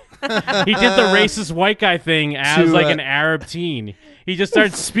he did the racist white guy thing as To, like an Arab teen. He just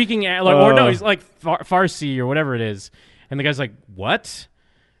started speaking or no, he's like Farsi or whatever it is, and the guy's like, "What?"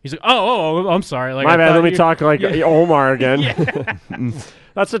 He's like, "Oh, I'm sorry." Like, My I bad, thought let me you- talk like Omar again.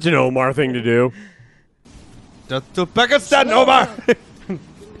 That's such an Omar thing to do. To Pakistan, Omar.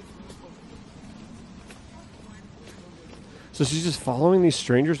 So she's just following these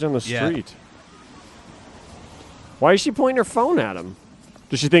strangers down the Yeah. street. Why is she pointing her phone at him?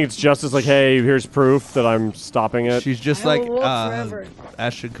 Does she think it's just as like, hey, here's proof that I'm stopping it? She's just I like will walk forever.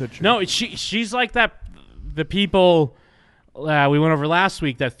 Ashton Kutcher. No, she's like that. The people we went over last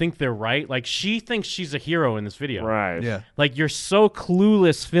week that think they're right. Like she thinks she's a hero in this video. Right. Yeah. Like you're so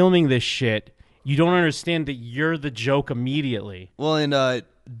clueless filming this shit. You don't understand that you're the joke immediately. Well, and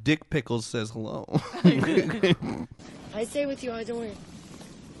Dick Pickles says hello. I stay with you. I don't worry.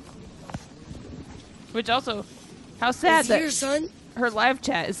 Which also, how sad Is he your that son? her live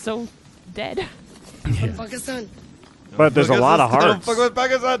chat is so dead. From Pakistan. But there's a lot of Don't hearts. fuck with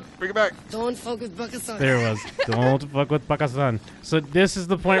Pakistan. Bring it back. Don't fuck with Pakistan. There it was. Don't fuck with Pakistan. So this is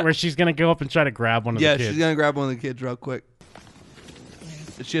the point where she's gonna go up and try to grab one of Yeah, the kids. she's gonna grab one of the kids real quick.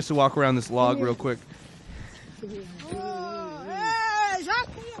 She has to walk around this log real quick.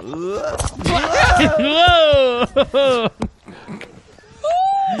 Whoa!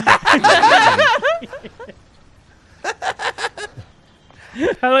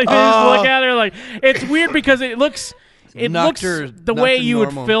 I like they just look at her like it's weird because it looks Knocked her- the knocked way her you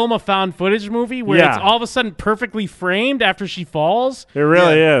normal. would film a found footage movie where Yeah. it's all of a sudden perfectly framed after she falls. It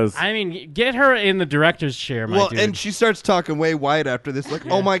really is. I mean, get her in the director's chair, my Well, dude. and she starts talking way white after this, like,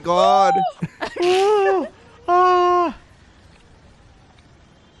 "Oh my god."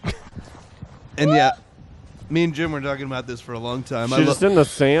 And yeah, me and Jim were talking about this for a long time. She's just in the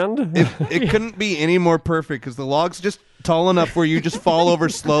sand. It couldn't be any more perfect because the log's just tall enough where you just fall over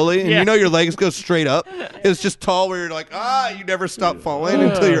slowly, and Yeah. you know your legs go straight up. It's just tall where you're like, you never stop falling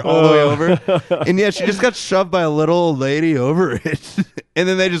until you're all the way over. And yeah, she just got shoved by a little old lady over it, and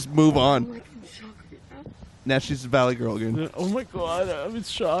then they just move on. Now she's a Valley Girl again. oh my god, I'm in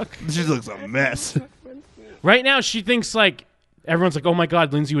shock. She looks a mess. Right now, she thinks like everyone's like, "Oh my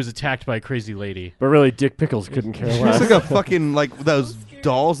god, Lindsay was attacked by a crazy lady." But really, Dick Pickles couldn't care It's less. like a fucking like those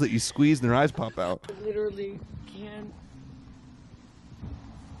dolls that you squeeze and their eyes pop out. Literally can't.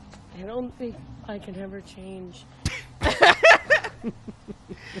 I don't think I can ever change.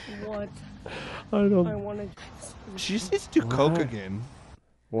 What I I don't. want to. She just needs to do coke again.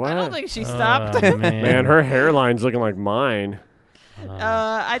 What? I don't think she stopped. Man, her hairline's looking like mine.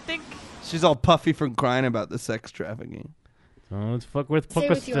 I think She's all puffy from crying about the sex trafficking. Don't fuck with Stay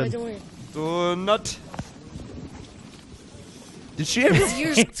with you. I Pakistan. don't worry. Do not. Did she ever?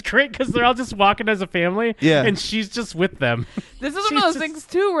 It's great because they're all just walking as a family. Yeah. And she's just with them. This is one of those things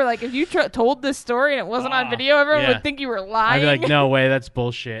too, where like if you told this story and it wasn't on video, everyone would think you were lying. I'd be like, no way, that's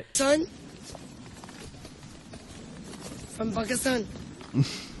bullshit. Son from Pakistan.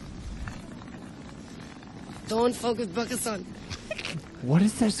 Don't fuck with Pakistan. What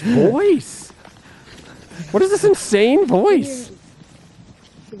is this voice? What is this insane voice?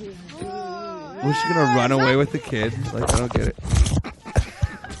 Was she gonna run away with the kid? Like, I don't get it.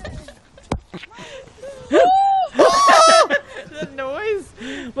 The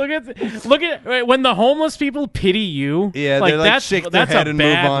noise. Look at when the homeless people pity you. Yeah, like they like that's shake their that's head a and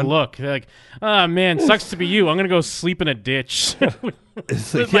move bad on. look. They're like, oh man, sucks to be you. I'm gonna go sleep in a ditch.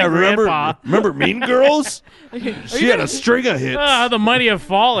 It's With like, my yeah, grandpa. remember Mean Girls? She had a string of hits. Ah, the mighty have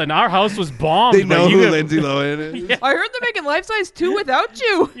fallen. Our house was bombed. They know but you who got- Lindsay Lohan is. I heard they're making Life Size 2 without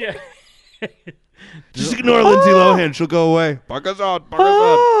you. Yeah. Just ignore Lindsay Lohan. She'll go away. Pakistan.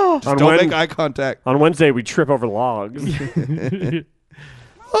 Just On don't Wed- make eye contact. On Wednesday, we trip over logs.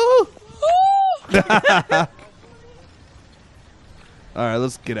 All right,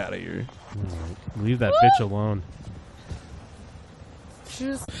 let's get out of here. Leave that bitch alone.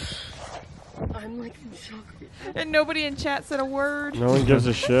 I'm like in shock. And nobody in chat said a word. No one gives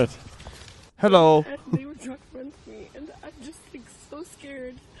a shit. Hello. They were trying to run me, and I'm just like so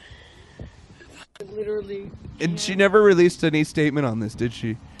scared. Literally. And she never released any statement on this, did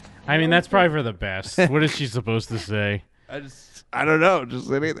she? I mean, that's probably for the best. What is she supposed to say? I don't know. Just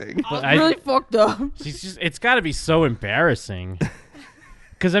anything. Really fucked up. She's just, it's got to be so embarrassing.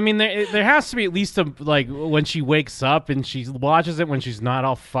 Because, I mean, there has to be at least a, like, when she wakes up and she watches it when she's not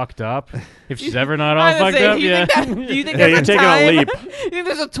all fucked up. If she's ever not all fucked up, yeah. Do you think Yeah, there's you're taking a time? leap. You think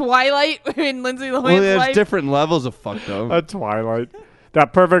there's a twilight in Lindsay Lohan's Well, there's life? different levels of fucked up. A twilight.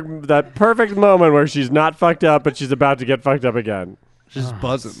 That perfect moment where she's not fucked up, but she's about to get fucked up again. She's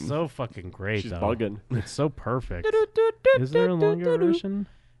buzzing. So fucking great, She's though. bugging. It's so perfect. Is there a longer version?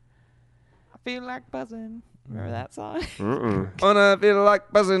 I feel like buzzing. Remember that song? Wanna feel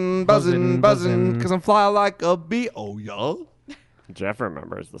like buzzing, buzzing, buzzing, because I'm fly like a bee. Oh, yeah. Jeff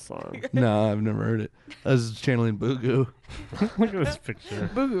remembers the song. No, I've never heard it. I was channeling Boo Look at this picture.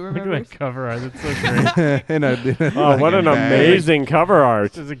 Boo Look at remembers. that cover art. It's so great. Goo. And I did. Oh, what an amazing cover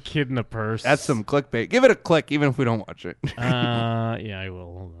art. There's a kid in a purse. That's some clickbait. Give it a click, even if we don't watch it. Yeah, I will.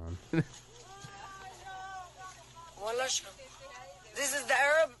 Hold on. This is the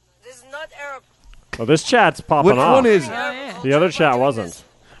Arab. This is not Arab. Well, this chat's popping Which off. one is it? Oh, yeah. The other chat wasn't.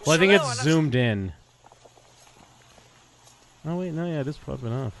 Well, I think it's zoomed in. Oh, wait. No, yeah, it is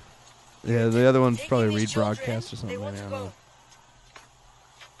popping off. Yeah, the other one's Taking probably these children, rebroadcast or they something. I want to don't go. know.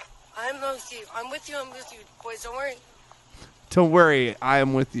 I'm with you. I'm with you. I'm with you. Boys, don't worry. Don't worry, I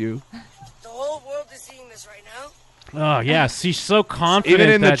am with you. The whole world is seeing this right now. Oh, yeah. She's so confident.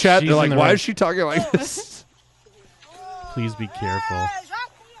 Even in the that chat, she's they're in like, the why right- is she talking like this? Please be careful.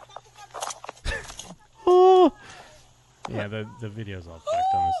 Oh. Yeah, the video's all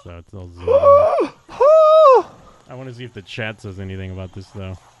fucked on this, though. It's all zoomed in. I want to see if the chat says anything about this,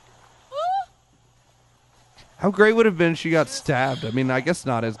 though. How great would it have been if she got stabbed? I mean, I guess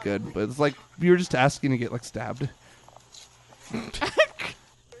not as good, but it's like you were just asking to get like stabbed.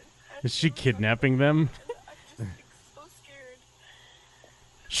 Is she kidnapping them? So scared.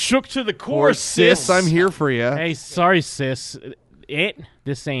 Shook to the core, Or sis, I'm here for you. Hey, sorry, sis.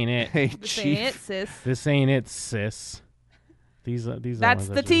 This ain't it. Hey, This ain't it, chief. sis. This ain't it, sis. These are That's ones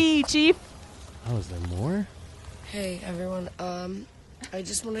the that tea, Chief. Oh, is there more? Hey everyone. I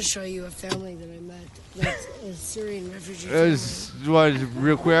just want to show you a family that I met. That's a Syrian refugee family.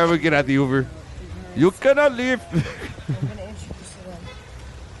 Real quick, I will get at the Uber. You cannot leave. I'm gonna introduce you to them,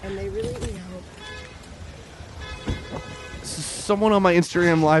 and they really need help. Someone on my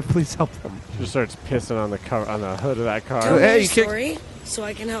Instagram live, please help them. Just starts pissing on the cover, on the hood of that car. Tell me Hey, your you can't- story so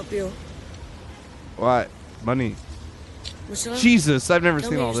I can help you. What? Money. Michelle, Jesus, I've never tell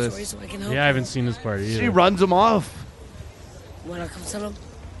seen me all your this. story so I can help Yeah, I you. haven't seen this part either. She runs them off. Wanna come tell them?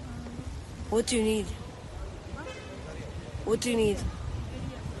 What do you need? What do you need?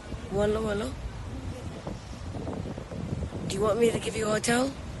 Hello? Do you want me to give you a hotel?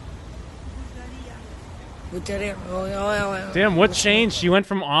 Damn, what changed? She went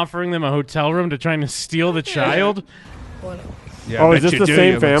from offering them a hotel room to trying to steal the child? Yeah, Oh, is this the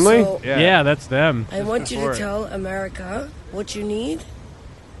same family? So, Yeah, that's them. I want you before to it. tell America what you need,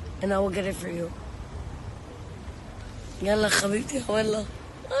 and I will get it for you. يلا حبيبتي يلا.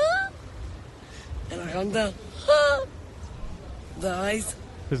 يلا calm down. The eyes.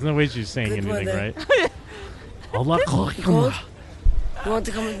 There's no way she's saying Good anything, weather. right? Allah Cold? You want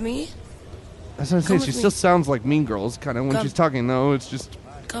to come with me? That's what I'm Come saying. with She me. still sounds like Mean Girls, kind of when Come. she's talking. Though it's just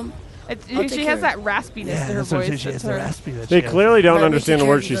Come. She take has care that raspiness to her voice. That's her. They clearly don't Let me understand take the care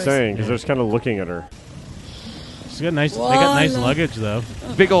words of you she's guys. saying because they're just kind of looking at her. She's got nice. They got nice Voila. luggage though.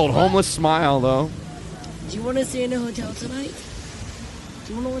 big old homeless smile, though. Do you want to stay in a hotel tonight?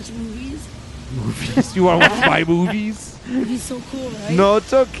 Do you want to watch movies? Movies? You want to watch my movies? It'd be so cool, right? No,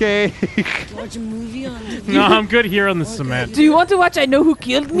 it's okay. To watch a movie on TV. No, I'm good here on the cement. Do you want to watch I Know Who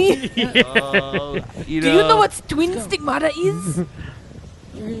Killed Me? You Do you know what twin stigmata is?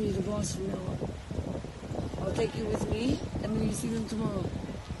 You're gonna be the boss from now on. I'll take you with me, and then you see them tomorrow.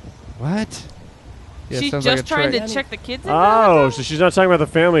 What? Yeah, She's sounds just like a trying trick. to check the kids in. Oh, so she's not talking about the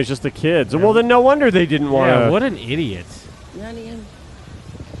family; it's just the kids. Well, then no wonder they didn't want Yeah, to. what an idiot. Not again.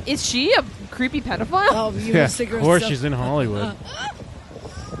 Is she a creepy pedophile? I'll be Yeah, a cigarette Of course, stuff. she's in Hollywood.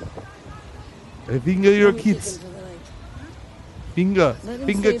 Finger your Let me take kids. them for the night. Finger. Let him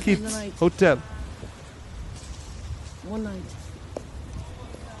Finger stay for the kids. night. Hotel. One night.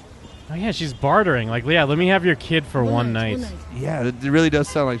 Oh yeah, she's bartering. Like, yeah, let me have your kid for one night. Yeah, it really does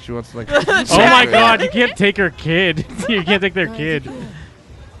sound like she wants to like. Oh my God, you can't take her kid. You can't take their kid.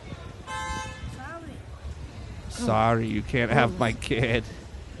 Sorry, you can't have my kid.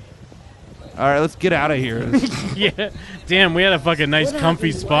 All right, let's get out of here. Yeah. Damn, we had a fucking nice, What comfy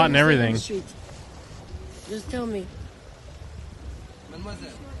happened? spot and Why are you everything. staying on the street? Just tell me.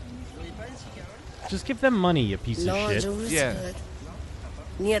 Just give them money, you piece No, of shit. Joe, Yeah.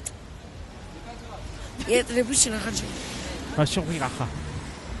 Нет. Нет, не пусть я хочу.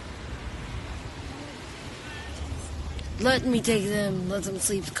 Let me take them. Let them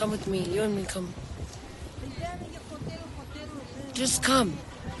sleep. Come with me. You and me come. Just come.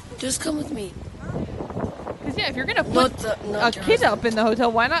 Just come with me. Because yeah, if you're gonna Not put the, a not your kid husband. up in the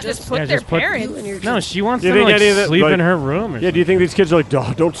hotel, why not just put Yeah, their just put- You parents? and your No, kid. she wants Do you them to think like, any of that- sleep like- in her room or Yeah, do you think these kids are like,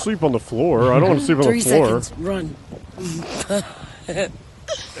 don't sleep on the floor? I don't want to sleep on 3 the floor. seconds. Run.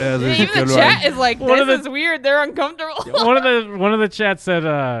 Even the chat is like, One of this the- is weird. They're uncomfortable. one of the chats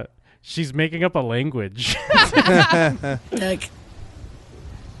said she's making up a language. Like,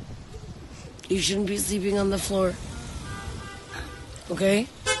 you shouldn't be sleeping on the floor. Okay?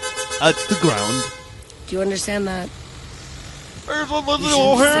 At the ground. Do you understand that? There's a You shouldn't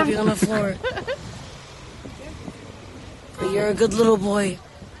be sleeping on the floor. But you're a good little boy.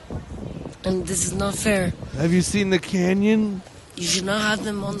 And this is not fair. Have you seen the canyon? You should not have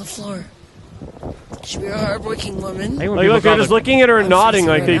them on the floor. You should be a hardworking woman. Hey, when Like, people look, they're call just the- looking at her and I'm nodding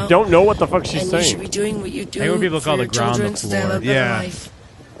so like they sorry. don't know what the fuck she's And you should saying. be doing what you do Hey, when people for call your the ground the children so they have floor. a better Yeah. life.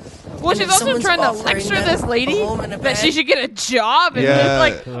 Well, And she's if also someone's trying to offering lecture them this a lady home and a that bed, she should get a job and Yeah. just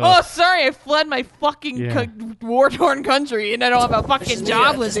like, oh, sorry, I fled my fucking Yeah. war-torn country and I don't have a fucking She's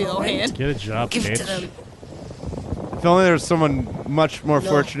job, at Lizzie this moment. Lohan. Get a job, give it to bitch. them. If only there was someone much more No,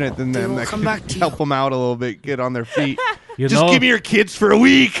 fortunate than they them will that come could back to help you. them out a little bit, get on their feet. You Just know, give me your kids for a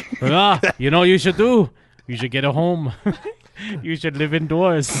week. you know what you should do? You should get a home. You should live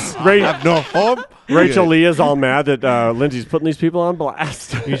indoors. Have no home. Rachel Leah's all mad that Lindsay's putting these people on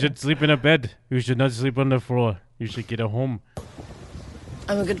blast. You should sleep in a bed. You should not sleep on the floor. You should get a home.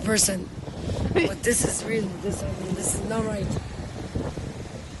 I'm a good person. But this is really, this is not right.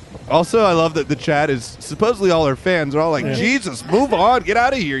 Also, I love that the chat is supposedly all her fans are all like, Jesus, move on, get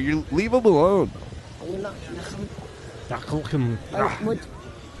out of here. You leave them alone.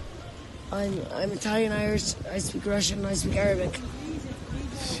 I'm Italian, Irish, I speak Russian, I speak Arabic.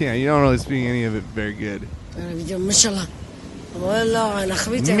 Yeah, you don't really speak any of it very good. Mashallah. والله أنا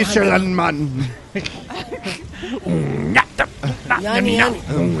خبيت Michelin man. يعني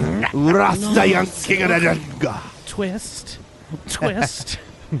Rasta young king of the jungle. Twist. Twist.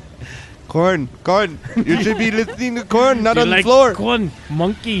 Corn. You should be listening to corn, not You on the like floor. corn,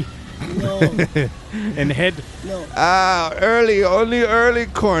 monkey, no, and head. no. Only early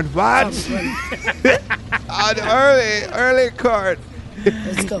corn. What? On early corn.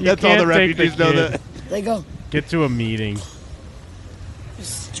 Let's go. That's all the can't take the refugees know kid. that. They go. Get to a meeting. It's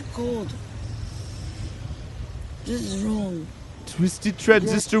such cold. This is wrong. Twisted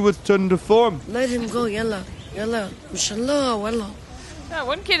transistor was turned to form. Let him go. Yalla. Mashallah. Wallah. Yeah,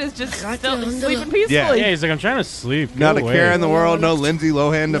 one kid is just Gotcha, still alhamdulillah. sleeping peacefully. Yeah, he's like, I'm trying to sleep. Not Go a away. care in the world. No No. Lindsay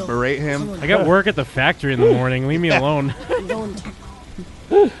Lohan to No. berate Come him. on. I got work at the factory in the morning. Leave me alone. Don't.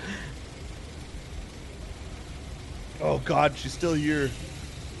 Oh God, she's still here.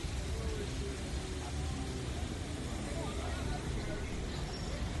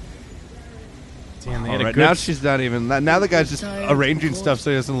 Damn, they All had a right, good. now she's not even. Now the guy's just Tired, arranging cold. stuff so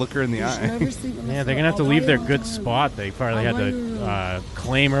he doesn't look her in the You should eye. never sleep on the Yeah, they're floor. gonna have to I'll leave buy their you good a spot. They probably I'll had buy to you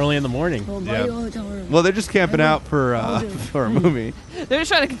claim early in the morning. I'll buy you a hotel room. Well, they're just camping out for a movie. They're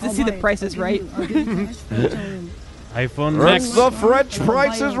just trying to get to see the prices right. I'll give you cash for a hotel room. iPhone That's Max. the French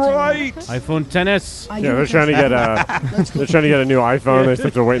Price is Right. iPhone XS. I Yeah, give they're you trying to cash. get a new iPhone. They just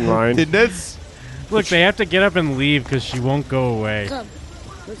have to wait in line. Did this? Look, they have to get up and leave because she won't go away. Come.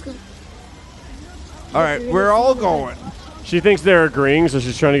 Let's go. All right, we're all going. She thinks they're agreeing, so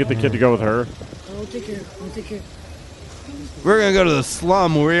she's trying to get the kid to go with her. I'll take care. I'll take care. We're gonna go to the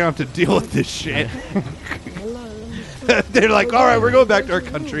slum where we don't have to deal with this shit. They're like, all right, we're going back to our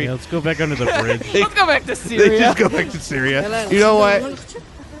country. Yeah, let's go back under the bridge. Let's go back to They Syria. just go back to Syria. You know what?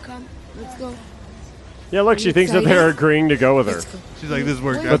 Come. Let's go. Yeah, look, she thinks that they're agreeing to go with her, Let's go. She's like, this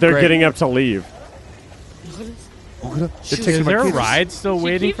worked out but they're great. getting up to leave. They're taking Is my there a kids. ride still She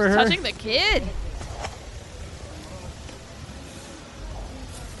waiting keeps for her? touching the kid.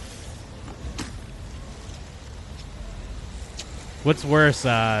 What's worse,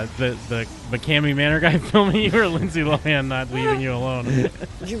 the McCamey Manor guy filming you or Lindsay Lohan not leaving you alone?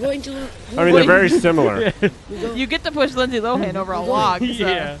 You're going to. I mean, they're very similar. You get to push Lindsay Lohan over a log. So.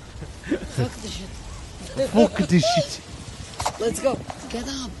 Yeah. Fuck the shit. Fuck this shit. Let's go. Get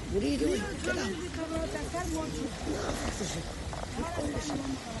up. What are you doing? Get up.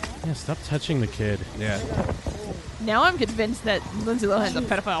 Yeah, stop touching the kid. Yeah. Now I'm convinced that Lindsay Lohan's a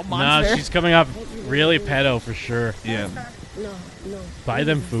pedophile No, monster. she's coming up really pedo for sure. Yeah. No. Buy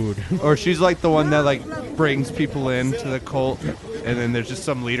them food. Or she's like the one that like brings people into the cult, and then there's just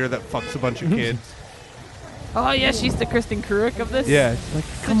some leader that fucks a bunch of kids. Oh yeah, she's the Kristen Kruick of this. Yeah. Like,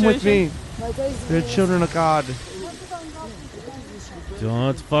 come with me. situation. They're children of God.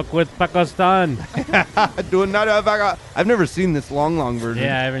 Don't fuck with Pakistan. Do not have. I've never seen this long version.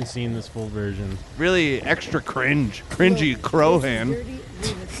 Yeah, I haven't seen this full version. Really extra cringe. Cringy crow hand.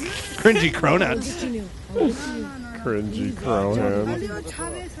 Cringy crow nuts. Cringy crow hand.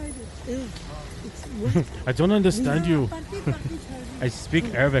 I don't understand you. I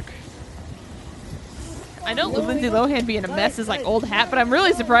speak Arabic. I know Lindsay Lohan being a mess is like old hat, but I'm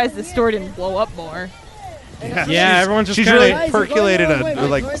really surprised this story didn't blow up more. Yeah, everyone's just She's kinda, really percolated a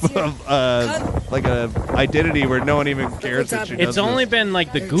identity where no one even cares that she does It's only this. been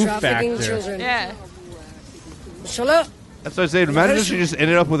like the They're goof trafficking factor. children. Yeah. Shut up. That's what I said. Imagine if she just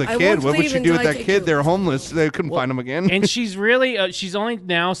ended up with a I kid. won't What would leave she do with until I that take kid? you. They're homeless. They couldn't find them again. And she's really, she's only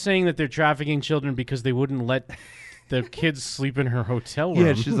now saying that they're trafficking children because they wouldn't let the kids sleep in her hotel room.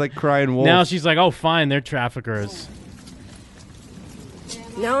 Yeah, she's like crying wolf. Now she's like, oh, fine, they're traffickers.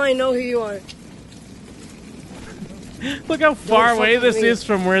 Now I know who you are. Look how far fuck away with this me. is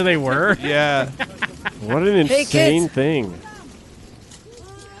from where they were. Yeah. What an Hey, insane kids. thing.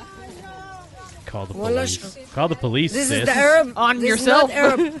 Call the One last police. Call the police, This sis. is the Arab. On this yourself. Is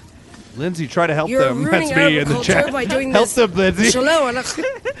not Arab. Lindsay, try to help You're them. ruining That's me Arab in the culture chat. by doing Help this. them, Lindsay. Shalom.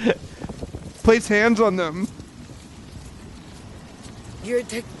 Place hands on them. You're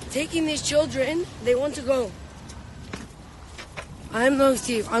taking these children. They want to go. I'm with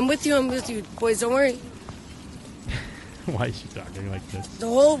you. I'm with you. I'm with you. Boys, don't worry. Why is she talking like this? The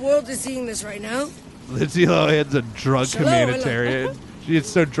whole world is seeing this right now. Lindsay Lohan's a drunk Shalom, humanitarian. She is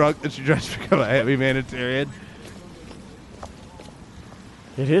so drunk that she tries to become a heavy humanitarian.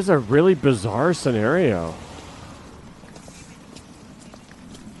 It is a really bizarre scenario.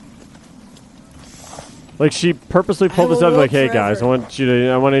 Like she purposely pulled I this will up. Like, work hey guys, forever.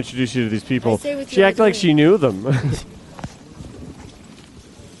 I want to introduce you to these people. stay with She you, I acted like do. she knew them.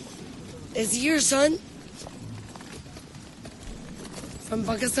 Is he your son? From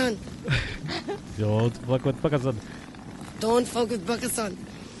Pakistan. Don't fuck with Pakistan. Don't fuck with Pakistan.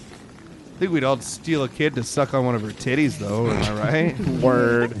 I think we'd all steal a kid to suck on one of her titties, though. Am I right?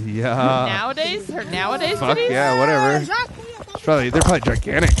 Word. Yeah. Nowadays? Her nowadays Fuck titties? yeah, whatever. They're probably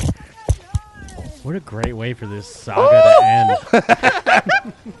gigantic. What a great way for this saga to end.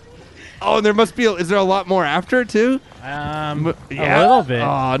 Oh, and there must be. Is there a lot more after too? A little bit.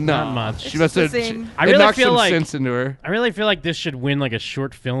 Oh no, Not much. She must It's have. the same. I It really knocked feel some like- sense into her. I really feel like this should win like a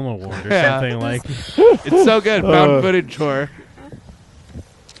short film award or Yeah. something like. It's so good. Found footage tour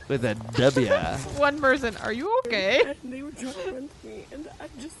with a W. One person, are you okay? They were trying to run to me, and I'm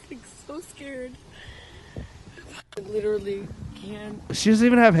just like so scared. I literally can't. She doesn't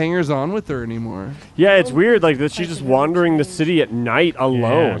even have hangers on with her anymore. Yeah, it's weird. Like that, she's just wandering the city at night Yeah,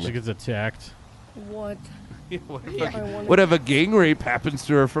 alone. she gets attacked. What? What if a gang rape happens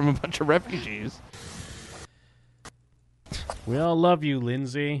to her from a bunch of refugees? We all love you,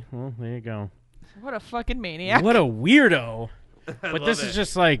 Lindsay. Well, there you go. What a fucking maniac. What a weirdo. But this is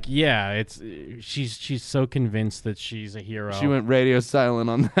just like, she's so convinced that she's a hero. She went radio silent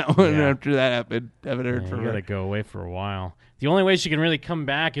on that one after that happened. Haven't heard from you her. gotta go away for a while. The only way she can really come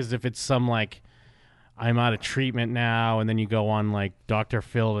back is if it's some like, I'm out of treatment now, and then you go on like Dr.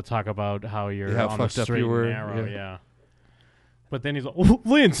 Phil to talk about how you're how on the fucked up straight you were. and narrow. Yeah. Yeah. But then he's like, oh,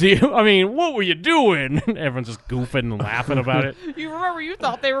 Lindsay, I mean, what were you doing? Everyone's just goofing and laughing about it. You remember you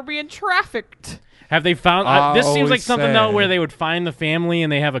thought they were being trafficked. Have they found? This seems like something though sad. where they would find the family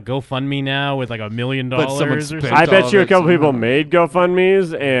and they have a GoFundMe now with like $1 million or someone something. spent I bet you a all couple that people somehow. made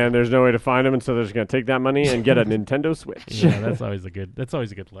GoFundMes, and there's no way to find them, and so they're just gonna take that money and get a Nintendo Switch. Yeah, that's always a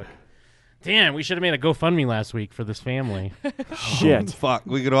good look. Damn, we should have made a GoFundMe last week for this family. Shit. Fuck,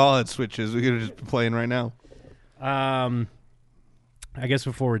 we could all had switches. We could have just been playing right now. I guess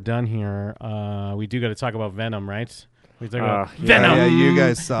before we're done here, we do got to talk about Venom, right? We talk about yeah. Venom. Yeah, you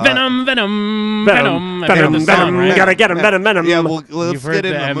guys saw it. Venom. Venom, I've heard Venom, the song, Venom, right? gotta get him, Venom, Venom. Yeah, well, let's You've heard get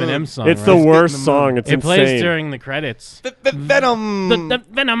the in the Eminem mood. song, It's right? the Let's worst get in the song. mood. It's It plays insane. during the credits. Venom. The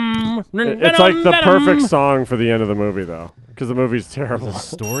Venom. It's like the perfect song for the end of the movie, though, because the movie's terrible.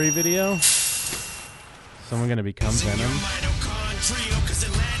 story video. Someone gonna become Venom.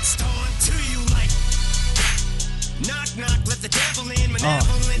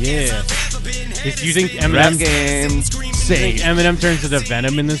 Oh yeah. Do you think Rap Eminem? game. Do you think Save. Eminem turns into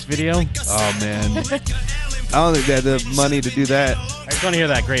Venom in this video? Oh man. I don't think they had the money to do that. I just want to hear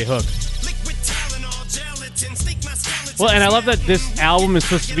that great hook. Well, and I love that this album is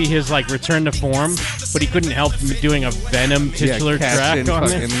supposed to be his like return to form, but he couldn't help doing a Venom titular cash track in on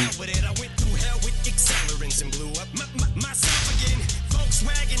fucking- this.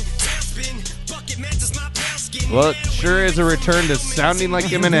 Well, it sure is a return to sounding like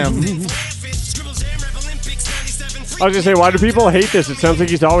Eminem. I was gonna say, why do people hate this? It sounds like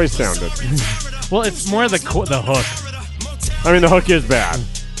he's always sounded. Well, it's more the hook. I mean, the hook is bad.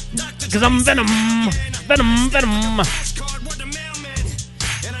 Because I'm Venom, Venom, Venom.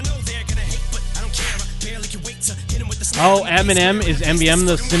 Oh, Eminem is MBM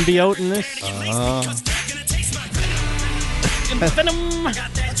the symbiote in this? Venom.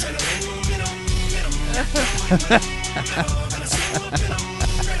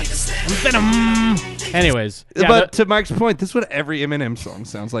 Venom. Anyways, yeah, But to Mike's point, this is what every Eminem song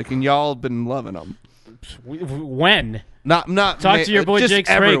sounds like, and y'all have been loving them. when? Not Talk to your boy just Jake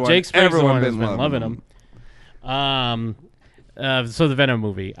Sprague. everyone, Jake Sprague's the everyone one who's been loving him. So the Venom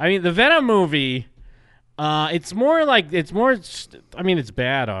movie. I mean, the Venom movie. It's more. I mean, it's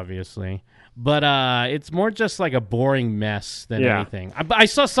bad, obviously, but it's more just like a boring mess than Yeah. anything. I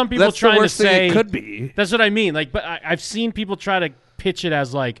saw some people That's the trying to worst thing say it could be. That's what I mean. Like, but I've seen people try to pitch it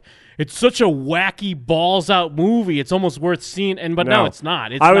as like it's such a wacky balls out movie. It's almost worth seeing. But no, it's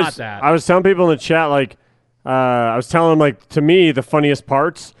not. It's not that. I was telling people in the chat, like, I was telling them, like, to me, the funniest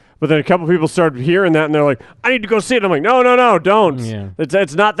parts. But then a couple people started hearing that, and they're like, "I need to go see it." I'm like, "No, don't. Yeah.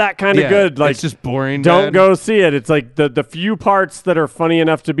 It's not that kind of good. Like, it's just boring. don't bad. go see it. It's like the few parts that are funny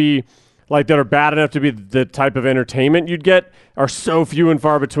enough to be, like, that are bad enough to be the type of entertainment you'd get are so few and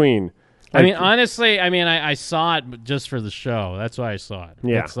far between." I mean, honestly, I saw it just for the show. That's why I saw it.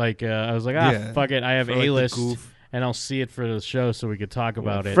 Yeah. It's like I was like, Yeah. fuck it. I have For, like, the A-list, goof. and I'll see it for the show so we could talk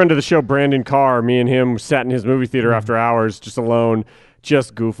about it. Friend of the show, Brandon Carr, me and him sat in his movie theater after hours, just alone,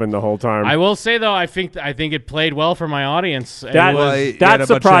 just goofing the whole time. I will say though, I think it played well for my audience. It That- was- You had that a bunch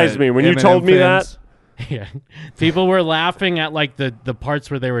surprised of me when you Eminem told me fans. yeah, people were laughing at like the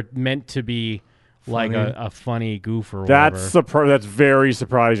parts where they were meant to be like a funny goof or whatever. That's very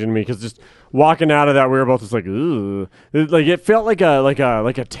surprising to me because just walking out of that, we were both just like, "Ugh." Like it felt like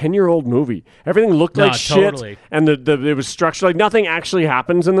a 10-year-old movie. Everything looked No, like shit, totally. and it was structured like nothing actually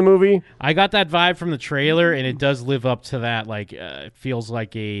happens in the movie. I got that vibe from the trailer, and it does live up to that. Like, it feels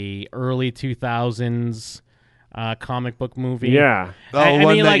like a early 2000s comic book movie. Yeah, I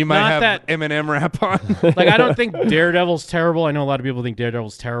One mean, that like, you might not have that- Eminem rap on. Like, I don't think Daredevil's terrible. I know a lot of people think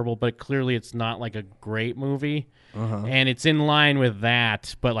Daredevil's terrible, but clearly it's not like a great movie. And it's in line with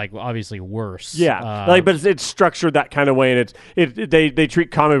that, but like obviously worse. yeah. But it's structured that kind of way, and they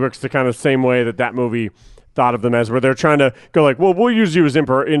treat comic books the kind of same way that movie thought of them as, where they're trying to go like, well, we'll use you as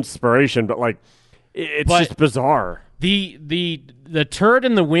inspiration, but like it's But- just bizarre. The turd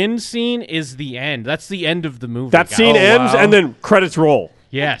in the wind scene is the end. That's the end of the movie. That guys. scene ends, wow. and then credits roll.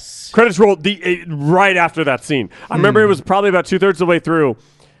 Yes. Credits roll right after that scene. I remember it was probably about 2/3 of the way through.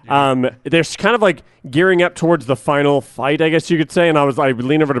 They're kind of like gearing up towards the final fight, I guess you could say. And I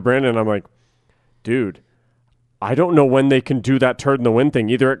lean over to Brandon and I'm like, dude, I don't know when they can do that turd in the wind thing.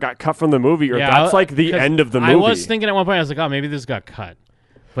 Either it got cut from the movie or that's like the 'cause end of the movie. I was thinking at one point, I was like, oh, maybe this got cut.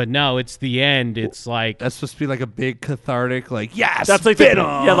 But no, it's the end. It's like That's supposed to be like a big cathartic, like, yes, That's like Venom.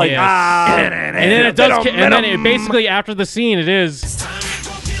 yeah, like Yes. ah. and then it does, and then it basically after the scene, it is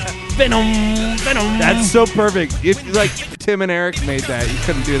Venom. That's so perfect. If like Tim and Eric made that, you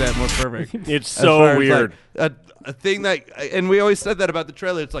couldn't do that more perfect. It's As far so as, weird. like, a thing that, and we always said that about the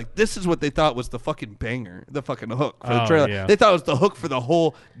trailer. It's like, this is what they thought was the fucking banger, the fucking hook for the Oh, trailer. yeah. They thought it was the hook for the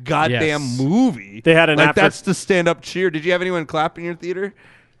whole goddamn Yes. movie. They had an like after- that's the stand up cheer. Did you have anyone clap in your theater?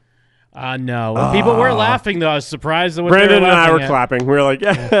 No, when people were laughing though. I was surprised at what Brandon they and were I laughing were at. clapping. We were like,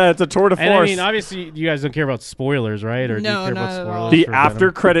 yeah, it's a tour de force. And I mean, obviously, you guys don't care about spoilers, right? Or do No, you care not about at spoilers? all. the for Venom?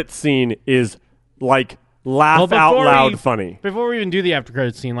 after credit scene is like laugh Well, out before loud we- funny. Before we even do the after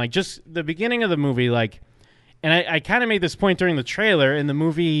credit scene, like just the beginning of the movie, like, and I kind of made this point during the trailer, and the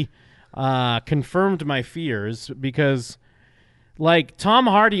movie confirmed my fears because, like, Tom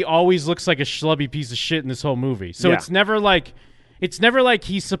Hardy always looks like a schlubby piece of shit in this whole movie. So Yeah. it's never like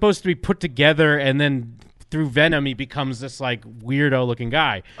he's supposed to be put together and then through Venom he becomes this like weirdo looking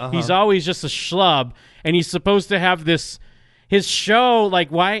guy. He's always just a schlub, and he's supposed to have this. His show, like,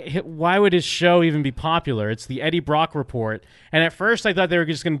 why would his show even be popular? It's the Eddie Brock Report. And at first, I thought they were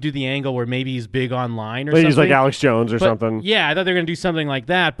just going to do the angle where maybe he's big online or Like something. he's like Alex Jones or But, something. Yeah, I thought they were going to do something like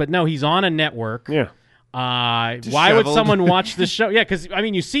that. But no, he's on a network. Yeah. Why would Disheveled. someone watch this show? Yeah, because, I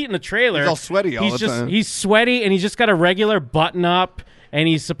mean, you see it in the trailer. He's all sweaty all He's the just, time. He's sweaty, and he's just got a regular button up, and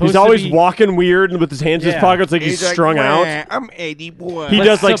he's supposed He's always to be... walking weird with his hands in his Yeah. pockets like he's strung out. I'm 81. He But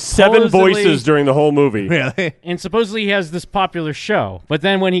does like 7 supposedly- voices during the whole movie. Really? And supposedly he has this popular show. But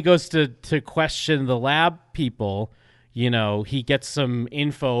then when he goes to question the lab people, you know, he gets some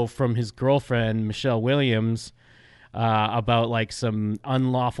info from his girlfriend, Michelle Williams, about like some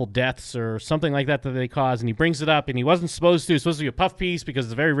unlawful deaths or something like that they caused. And he brings it up, and he wasn't supposed to. It's supposed to be a puff piece because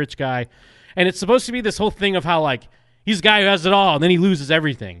he's a very rich guy. And it's supposed to be this whole thing of how, like, he's a guy who has it all, and then he loses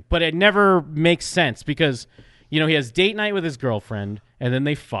everything. But it never makes sense because, you know, he has date night with his girlfriend, and then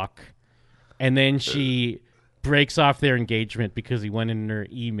they fuck. And then she breaks off their engagement because he went in her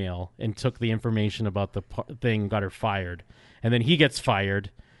email and took the information about the thing, got her fired. And then he gets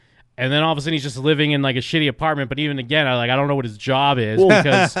fired. And then all of a sudden he's just living in like a shitty apartment. But even again, I don't know what his job is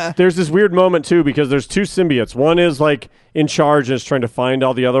because There's this weird moment too because there's 2 symbiotes. One is like in charge and is trying to find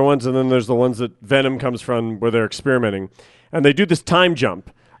all the other ones, and then there's the ones that Venom comes from where they're experimenting. And they do this time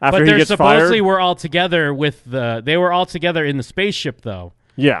jump after but he they're gets supposedly fired. were all together they were all together in the spaceship though.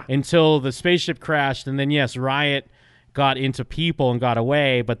 Yeah. Until the spaceship crashed, and then yes, Riot got into people and got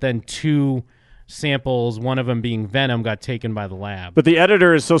away, but then 2 samples, one of them being Venom, got taken by the lab. But the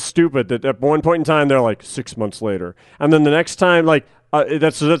editor is so stupid that at one point in time they're like 6 months later, and then the next time like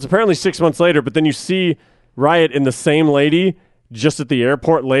that's apparently 6 months later. But then you see Riot in the same lady just at the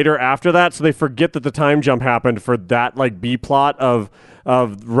airport later after that, so they forget that the time jump happened for that like B plot of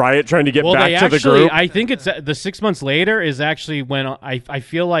Riot trying to get Well, back they to the actually, group. I think it's the 6 months later is actually when I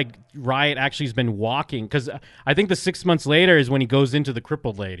feel like Riot actually has been walking, because I think the 6 months later is when he goes into the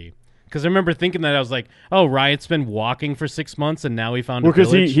crippled lady. Because I remember thinking that I was like, oh, Riot's been walking for 6 months and now he found Well, a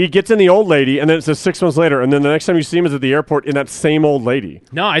because village. he gets in the old lady, and then it says 6 months later, and then the next time you see him is at the airport in that same old lady.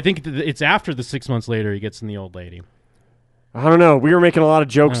 No, I think it's after the 6 months later he gets in the old lady. I don't know. We were making a lot of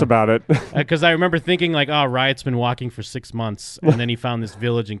jokes about it. Because I remember thinking like, oh, Riot's been walking for 6 months and then he found this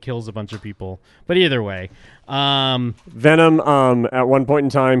village and kills a bunch of people. But either way, Venom, at one point in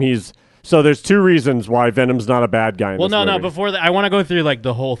time, so there's 2 reasons why Venom's not a bad guy in well, this no, movie. before that, I want to go through like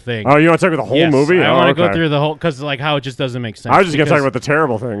the whole thing. Oh, you want to talk about the whole Yes, movie? I want to okay. go through the whole, because like how it just doesn't make sense. I was just going to talk because- about the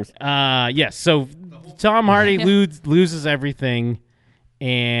terrible things. Yes. So Tom Hardy loses everything,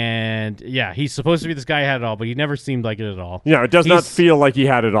 and yeah, he's supposed to be this guy who had it all, but he never seemed like it at all. Yeah, it does not He's- feel like he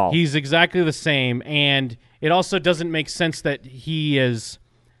had it all. He's exactly the same, and it also doesn't make sense that he's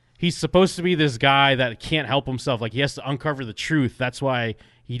supposed to be this guy that can't help himself. Like he has to uncover the truth. That's why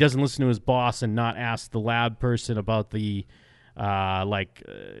he doesn't listen to his boss and not ask the lab person about the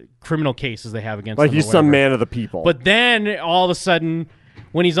criminal cases they have against Like him. or he's some whatever. man of the people. But then all of a sudden,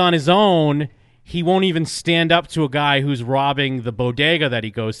 when he's on his own, he won't even stand up to a guy who's robbing the bodega that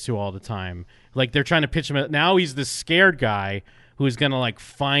he goes to all the time. Like they're trying to pitch him. Now he's this scared guy who's gonna like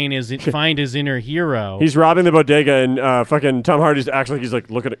find his inner hero. He's robbing the bodega, and fucking Tom Hardy's acting like he's like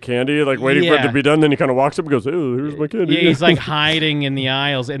looking at candy, like waiting for it Yeah. to be done. Then he kind of walks up and goes, "Oh, here's my candy." Yeah, he's like hiding in the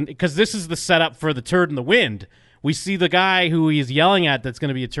aisles, and because this is the setup for the turd in the wind. We see the guy who he's yelling at that's going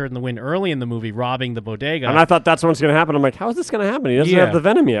to be a turd in the wind early in the movie robbing the bodega. And I thought that's what's going to happen. I'm like, how is this going to happen? He doesn't Yeah. have the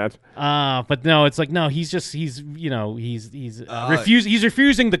venom yet. But no, it's like no, he's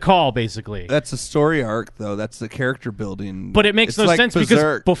refusing the call basically. That's a story arc, though. That's the character building. But it makes It's no like sense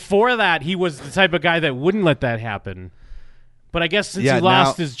Berserk. because before that he was the type of guy that wouldn't let that happen. But I guess since Yeah, he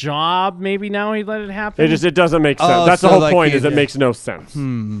lost now- his job, maybe now he let it happen. It doesn't make sense. Oh, That's so the whole like point. he- Is it makes no sense.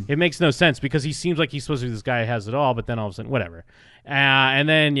 It makes no sense because he seems like he's supposed to be this guy who has it all, but then all of a sudden, whatever. And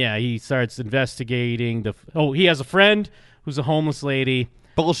then he starts investigating he has a friend who's a homeless lady.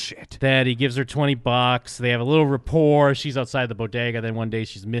 Bullshit. That he gives her $20. They have a little rapport. She's outside the bodega. Then one day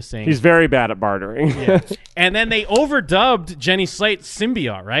she's missing. He's very bad at bartering. And then they overdubbed Jenny Slate's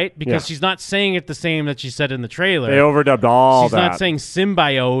symbiote, right? Because Yeah. she's not saying it the same that she said in the trailer. They overdubbed all She's that. not saying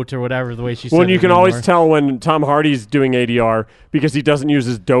symbiote or whatever the way she said Well, it you can anymore. always tell when Tom Hardy's doing ADR because he doesn't use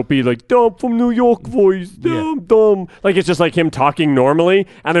his dopey, like, dumb from New York voice, dumb. Like, it's just like him talking normally,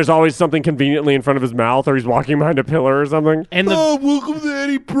 and there's always something conveniently in front of his mouth, or he's walking behind a pillar or something. And welcome to the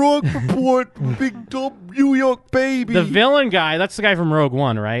Eddie Brock report, big dumb New York baby. the villain guy, that's the guy from Rogue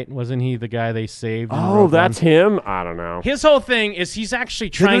One, right? Wasn't he the guy they saved? in Oh, Rogue that's One? him? I don't know. His whole thing is he's actually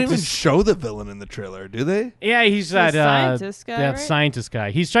They don't trying even to. show the villain in the trailer, do they? Yeah, he's that scientist guy, that right? scientist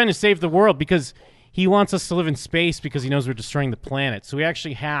guy. He's trying to save the world because he wants us to live in space because he knows we're destroying the planet. So he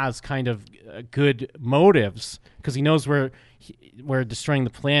actually has kind of good motives because he knows we're destroying the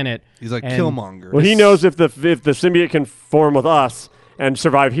planet. He's like And- Killmonger. Well, he knows if the symbiote can form with us and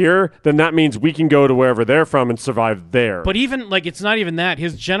survive here, then that means we can go to wherever they're from and survive there. But even like it's not even that.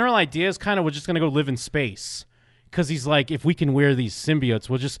 His general idea is kind of we're just gonna go live in space because he's like if we can wear these symbiotes,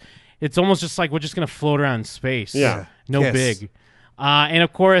 we'll just. It's almost just like we're just gonna float around in space. Yeah. no Kiss. big. And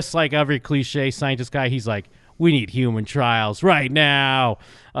of course, like every cliche scientist guy, he's like, we need human trials right now.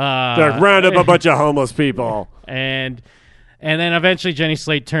 They're like, round up a bunch of homeless people. And then eventually Jenny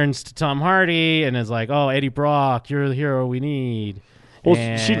Slate turns to Tom Hardy and is like, "Oh, Eddie Brock, you're the hero we need." Well,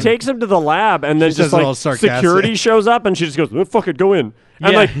 And- she takes him to the lab, and then She just says it all like sarcastic. security shows up, and she just goes, "Fuck it, go in."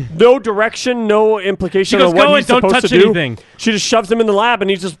 And Yeah. like no direction, no implication She goes, on what "Go he's in, don't supposed touch to do. anything." She just shoves him in the lab, and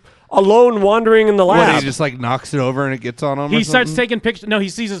he's just alone wandering in the What, lab. he just like knocks it over and it gets on him. He or starts something? taking pictures. No, he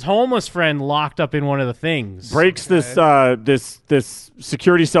sees his homeless friend locked up in one of the things. breaks this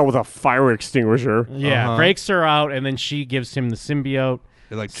security cell with a fire extinguisher. Yeah, breaks her out, and then she gives him the symbiote.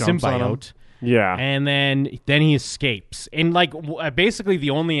 It like jumps on him. Symbiote. Yeah. And then he escapes. And like basically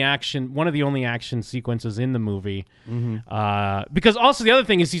one of the only action sequences in the movie. Because also the other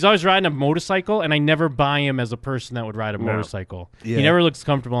thing is he's always riding a motorcycle, and I never buy him as a person that would ride a motorcycle. Yeah. He never looks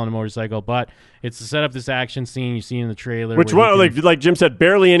comfortable on a motorcycle, but it's to set up this action scene you see in the trailer. Which where one? he Like Jim said,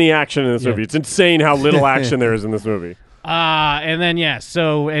 barely any action in this movie. It's insane how little action there is in this movie. and then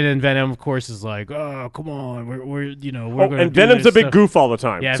and then Venom of course is like, "Oh, come on, we're Oh, gonna and do Venom's this a big stuff." goof all the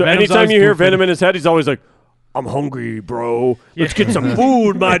time. Yeah, so Venom's anytime always you hear goofing. Venom in his head, he's always like, "I'm hungry, bro. Let's get some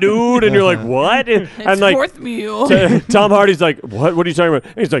food, my dude." And you're like, "What?" And It's like fourth meal. Tom Hardy's like, "What? What are you talking about?"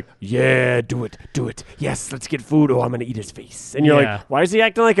 And he's like, "Yeah, do it. Yes, let's get food. Oh, I'm gonna eat his face." And you're Yeah. like, "Why is he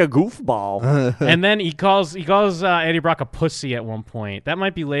acting like a goofball?" And then he calls Eddie Brock a pussy at one point. That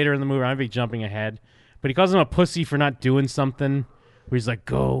might be later in the movie. I might be jumping ahead, but he calls him a pussy for not doing something. Where he's like,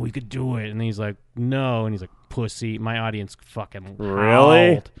 "Go, we could do it," and he's like, "No," and he's like, "Pussy." My audience fucking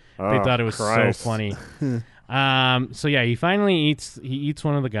Really? howled. They Oh, thought it was Christ. so funny. So yeah, he finally eats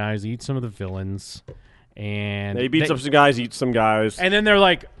one of the guys. He eats some of the villains, and He beats up some guys, eats some guys. And then they're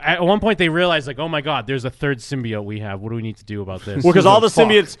like, at one point they realize like, "Oh my god, there's a third symbiote we have. What do we need to do about this?" Well, because all the Fuck.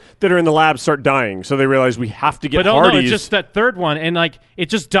 symbiotes that are in the lab start dying, so they realize we have to get But no, Hardy's. it's just that third one, and like it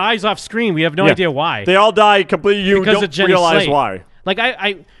just dies off screen. We have no Yeah. idea why. They all die completely. You Because don't of Jenny realize Slate. why. Like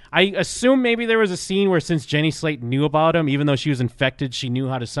I assume maybe there was a scene where since Jenny Slate knew about him, even though she was infected, she knew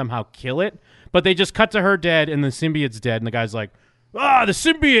how to somehow kill it. But they just cut to her dead, and the symbiote's dead, and the guy's like, "Ah, the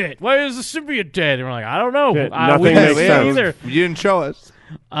symbiote! Why is the symbiote dead?" And we're like, "I don't know. Yeah, We nothing didn't makes see it sense. either." You didn't show us.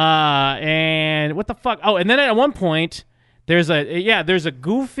 And what the fuck? Oh, and then at one point, there's a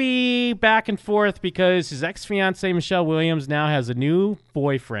goofy back and forth because his ex-fiancée Michelle Williams now has a new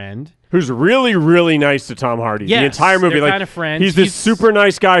boyfriend. Who's really, really nice to Tom Hardy. The Yes, entire movie, they're like kinda friends. he's this He's- super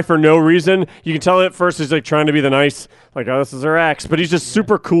nice guy for no reason. You can tell at first he's like trying to be the nice, like, "Oh, this is her ex," but he's just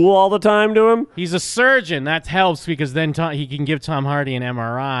super cool all the time to him. He's a surgeon. That helps because then he can give Tom Hardy an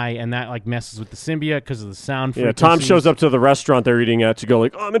MRI, and that like messes with the symbiote because of the sound. Yeah, Tom frequencies. shows up to the restaurant they're eating at to go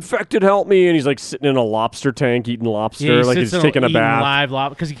like, "Oh, I'm infected, help me!" And he's like sitting in a lobster tank eating lobster, Yeah, like he's taking a bath.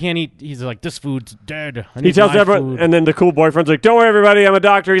 live because he can't eat. He's like, "This food's dead." I He need tells live everyone, food." and then the cool boyfriend's like, "Don't worry, everybody, I'm a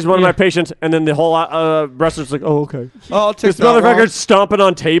doctor. He's one of Yeah. my patients." And then the whole restaurant's like, "Oh, okay." Oh, I'll take This that one. motherfucker's stomping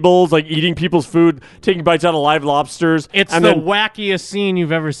on tables, like eating people's food, taking bites out of live lobsters. It's and the then, wackiest scene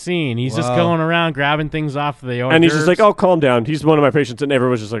you've ever seen. He's just Wow. going around grabbing things off the hors and he's just like, d'oeuvres. "Oh, calm down. He's one of my patients." And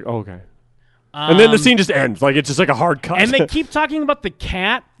everyone's just like, "Oh, okay." And then the scene just ends. Like, it's just like a hard cut. And they keep talking about the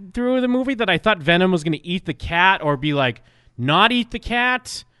cat through the movie that I thought Venom was going to eat the cat or be like, not eat the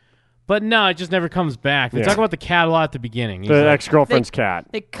cat. But no, it just never comes back. They Yeah. talk about the cat a lot at the beginning. He's The like- ex-girlfriend's cat.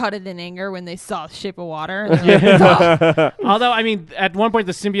 They cut it in anger when they saw Shape of Water. And they're like, "Oh." although, I mean, at one point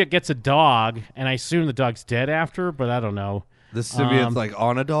the symbiote gets a dog, and I assume the dog's dead after, but I don't know. The symbiote's like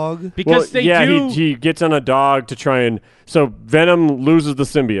on a dog. Because they do... he gets on a dog to try and... So Venom loses the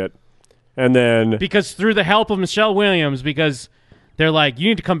symbiote, and then... Because through the help of Michelle Williams, because they're like, you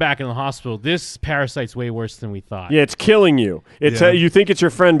need to come back in the hospital. This parasite's way worse than we thought. Yeah, it's killing you. It's Yeah. you think it's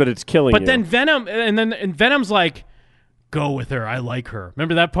your friend, but it's killing you. But then Venom, and Venom's like, go with her. I like her.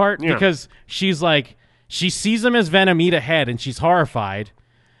 Remember that part? Yeah. Because she's like, she sees him as Venom eat a head, and she's horrified.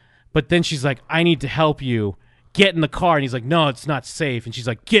 But then she's like, I need to help you. Get in the car. And he's like, no, it's not safe. And she's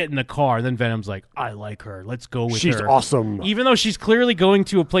like, get in the car. And then Venom's like, I like her. Let's go with her. she's awesome. Even though she's clearly going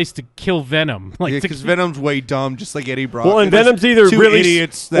to a place to kill Venom. Like, Yeah, to- because Venom's way dumb, just like Eddie Brock. Well, and There's Venom's either two really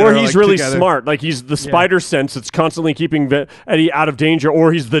idiots that or are, he's like, really together. smart. Like he's the spider sense that's constantly keeping Eddie out of danger,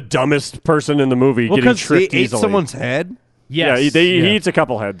 or he's the dumbest person in the movie, Well, getting 'cause He tricked ate easily. someone's head. yes. Yeah, he eats a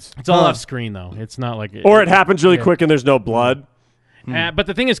couple heads, It's all off screen, though. It's not like... or it happens really quick and there's no blood. But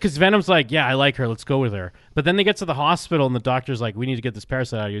the thing is, because Venom's like, yeah, I like her. Let's go with her. But then they get to the hospital, and the doctor's like, we need to get this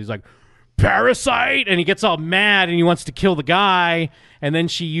parasite out of you. He's like, parasite! And he gets all mad, and he wants to kill the guy. And then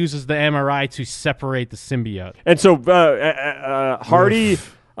she uses the MRI to separate the symbiote. And so Hardy,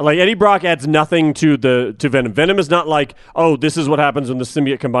 like Eddie Brock, adds nothing to Venom. Venom is not like, oh, this is what happens when the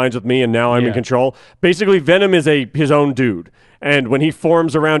symbiote combines with me, and now I'm in Yeah. control. Basically, Venom is his own dude. And when he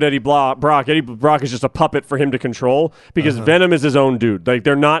forms around Eddie Brock is just a puppet for him to control because Venom is his own dude. Like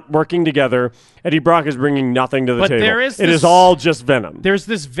they're not working together. Eddie Brock is bringing nothing to the But table. there is it this- is all just Venom. There's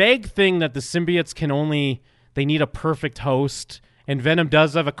this vague thing that the symbiotes can only... They need a perfect host. And Venom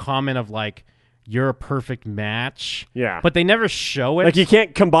does have a comment of, like, you're a perfect match. Yeah. But they never show it. Like he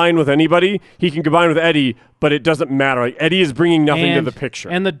can't combine with anybody. He can combine with Eddie, but it doesn't matter. Like Eddie is bringing nothing to the picture.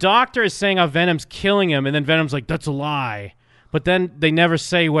 And the doctor is saying how Venom's killing him, and then Venom's like, that's a lie. But then they never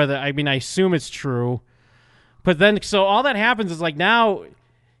say whether, I mean, I assume it's true. But then, so all that happens is like now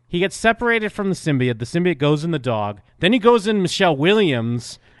he gets separated from the symbiote goes in the dog. Then he goes in Michelle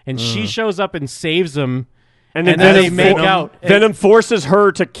Williams, and she shows up and saves him. And then they Venom, make out. Venom forces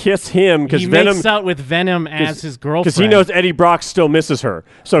her to kiss him because He Venom makes out with Venom as his girlfriend. because he knows Eddie Brock still misses her.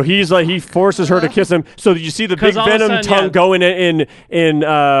 So he's like he forces her to kiss him. So you see the big 'Cause all of a Venom sudden, tongue yeah. go in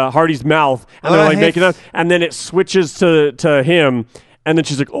Hardy's mouth, and they're like making out, and then it switches to him. And then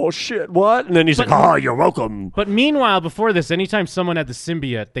she's like, "Oh shit, what?" And then he's like, "Oh, you're welcome." But meanwhile, before this, anytime someone had the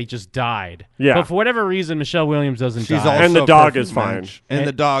symbiote, they just died. Yeah. But for whatever reason, Michelle Williams doesn't She's die. also And the a dog perfect is fine. match. And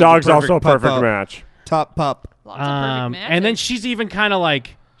the dog. Dog's also a perfect match. Top pup. Lots of perfect matches. And then she's even kind of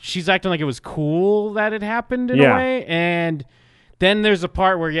like, she's acting like it was cool that it happened in Yeah. a way. And then there's a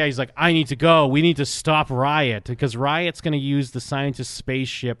part where, he's like, I need to go. We need to stop Riot because Riot's going to use the scientist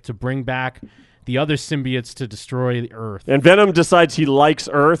spaceship to bring back the other symbiotes to destroy the Earth. And Venom decides he likes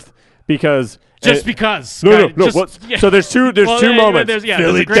Earth because Just because. No. Just- What? yeah. So there's two Well, moments. There's a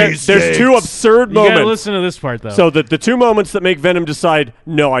Philly great- cheese There's two absurd You gotta moments. listen to this part, though. So the two moments that make Venom decide,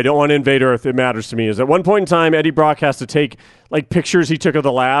 no, I don't want to invade Earth, it matters to me, is at one point in time, Eddie Brock has to take like pictures he took of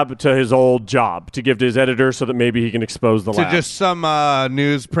the lab to his old job to give to his editor so that maybe he can expose the To lab. just some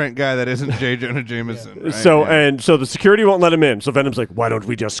newsprint guy that isn't J. Jonah Jameson. Right? So Yeah. so the security won't let him in. So Venom's like, why don't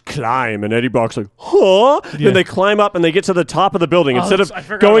we just climb? And Eddie Brock's like, huh? Then they climb up and they get to the top of the building. Instead of I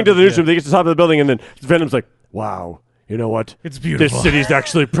forgot going to about the that, newsroom, they get to the top of the building, and then Venom's like, wow, you know what? It's beautiful. This city's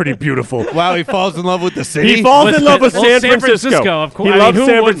actually pretty beautiful. Wow, he falls in love with the city. He falls Well, in love with well, San San Francisco. Francisco, of course. He I mean, loves who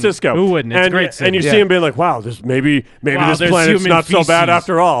San wouldn't? Francisco. Who wouldn't? It's a and, great city. And you Yeah. see him being like, wow, this maybe Wow, this there's planet's human not so bad feces.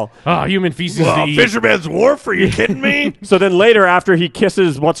 after all. Oh, human feces to eat. Fisherman's Wharf? Are you kidding me? So then later, after he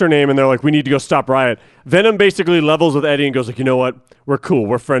kisses what's her name, and they're like, we need to go stop Riot, Venom basically levels with Eddie and goes like, you know what? We're cool.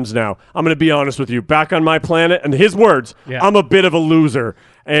 We're friends now. I'm going to be honest with you. Back on my planet, and his words, Yeah. I'm a bit of a loser.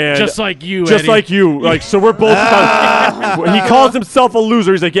 And Just like you, Just Eddie. like you. Like, so we're both he calls himself a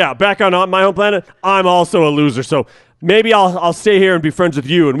loser. He's like, yeah, back on my own planet, I'm also a loser. So maybe I'll stay here and be friends with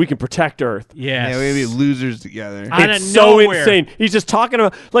you, and we can protect Earth. Yes. Yeah, we be losers together. Out It's of so nowhere. insane. He's just talking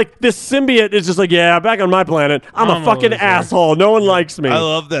about like this symbiote is just like, yeah, back on my planet, I'm I'm a a fucking loser. asshole. No one likes me. I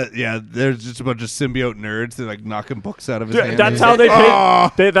love that. Yeah, there's just a bunch of symbiote nerds that like knocking books out of his Dude, hand. that's how they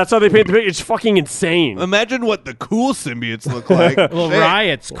paint. That's how they paint the picture. It's fucking insane. Imagine what the cool symbiotes look like. Well, Shit.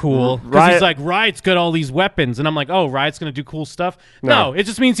 Riot's cool. Because Riot- he's like, Riot's got all these weapons. And I'm like, oh, Riot's going to do cool stuff? No, it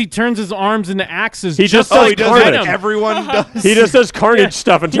just means he turns his arms into axes. He just Oh, does he does carnage. what everyone does. He just does carnage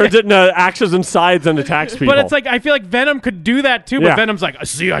stuff and turns it into axes and sides and attacks people. But it's like, I feel like Venom could do that too. But Yeah. Venom's like,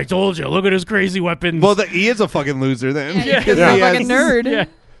 see, I told you. Look at his crazy weapons. Well, he is a fucking loser then. Yeah, Because he's a he fucking has- nerd. yeah.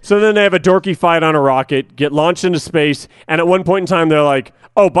 So then they have a dorky fight on a rocket, get launched into space, and at one point in time they're like,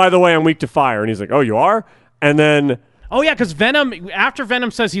 "Oh, by the way, I'm weak to fire," and he's like, "Oh, you are?" And then. Oh, yeah, because after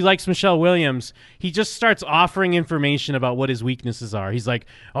Venom says he likes Michelle Williams, he just starts offering information about what his weaknesses are. He's like,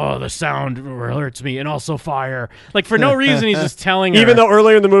 oh, the sound hurts me, and also fire. Like, for no reason, he's just telling her. Even though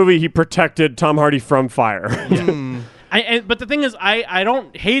earlier in the movie, he protected Tom Hardy from fire. But the thing is, I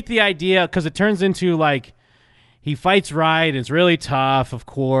don't hate the idea, because it turns into, like, he fights Ride, and it's really tough, of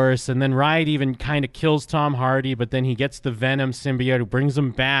course, and then Ride even kind of kills Tom Hardy, but then he gets the Venom symbiote who brings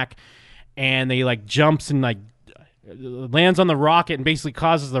him back, and they, like, jumps and, like, lands on the rocket and basically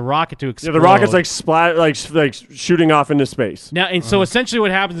causes the rocket to explode. Yeah, the rocket's like shooting off into space. Now, and so essentially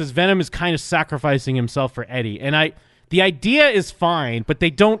what happens is Venom is kind of sacrificing himself for Eddie. And the idea is fine, but they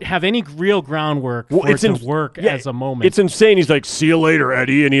don't have any real groundwork for it to work as a moment. It's insane. He's like, "See you later,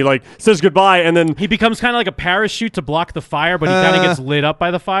 Eddie," and he like says goodbye, and then he becomes kind of like a parachute to block the fire, but he kind of gets lit up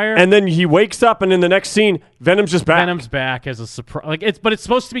by the fire. And then he wakes up, and in the next scene, Venom's just back. Venom's back as a surprise. But it's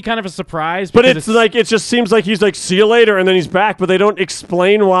supposed to be kind of a surprise. But it just seems like he's like, "See you later," and then he's back, but they don't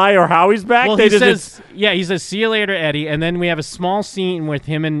explain why or how he's back. Well, he says, "See you later, Eddie," and then we have a small scene with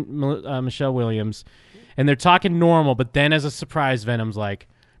him and Michelle Williams. And they're talking normal, but then as a surprise, Venom's like,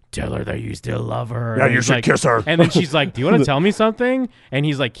 tell her that you still love her. Yeah, you should kiss her. And then she's like, do you want to tell me something? And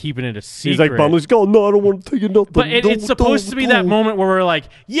he's like keeping it a secret. He's like, Bumley's going, no, I don't want to tell you nothing. But it's supposed to be that moment where we're like,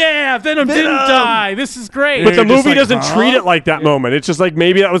 yeah, Venom didn't die. This is great. But the movie doesn't treat it like that moment. It's just like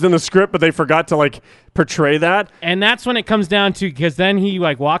maybe that was in the script, but they forgot to like portray that. And that's when it comes down to, because then he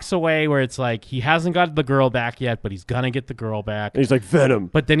like walks away where it's like he hasn't got the girl back yet, but he's gonna get the girl back. And he's like, Venom.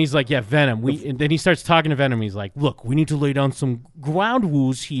 But then he's like, yeah, Venom. And then he starts talking to Venom. He's like, look, we need to lay down some ground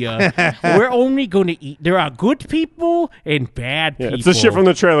rules here. We're only going to eat. There are good people and bad people. It's the shit from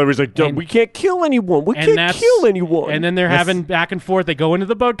the trailer where he's like, we can't kill anyone. We can't kill anyone. And then they're having back and forth. They go into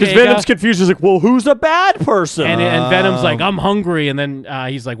the bodega. Because Venom's confused. He's like, well, who's a bad person? And Venom's like, I'm hungry. And then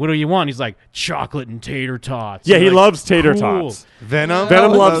he's like, what do you want? He's like, chocolate and tater tots. Yeah, he loves tater tots. Venom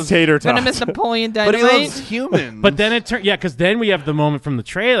loves tater tots. Venom is Napoleon Dynamite. But he loves humans. But then because then we have the moment from the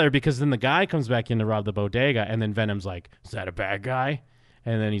trailer, because then the guy comes back in to rob the bodega, and then Venom's like, is that a bad guy?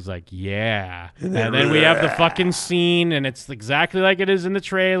 And then he's like, yeah. And then we have the fucking scene, and it's exactly like it is in the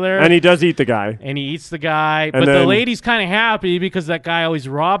trailer. And he does eat the guy. And he eats the guy. But the lady's kind of happy because that guy always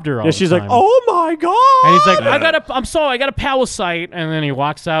robbed her all the time. She's like, oh my God. And he's like, I got a parasite. And then he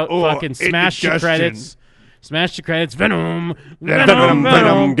walks out, fucking smash the credits. Smash the credits. Venom, get him.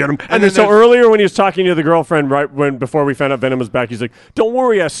 And then so earlier when he was talking to the girlfriend, before we found out Venom was back, he's like, don't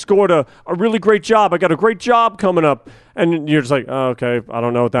worry, I scored a really great job. I got a great job coming up. And you're just like, oh, okay, I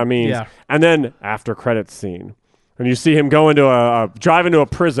don't know what that means. Yeah. And then after credits scene, and you see him go into drive into a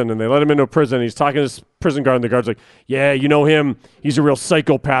prison, and they let him into a prison. And he's talking to this prison guard, and the guard's like, yeah, you know him. He's a real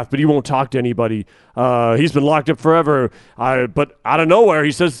psychopath, but he won't talk to anybody. He's been locked up forever. But out of nowhere,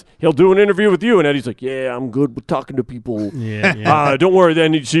 he says he'll do an interview with you. And Eddie's like, yeah, I'm good with talking to people. Yeah. Don't worry.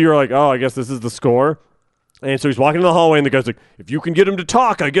 Then you're like, oh, I guess this is the score. And so he's walking in the hallway, and the guy's like, if you can get him to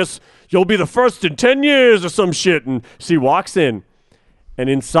talk, I guess you'll be the first in 10 years or some shit. And so he walks in. And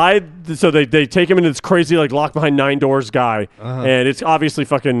inside, so they take him into this crazy, like, locked behind 9 doors guy. And it's obviously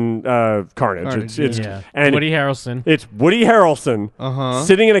fucking Carnage. It's and Woody Harrelson. It's Woody Harrelson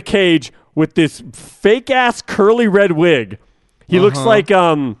sitting in a cage with this fake-ass curly red wig. He looks like,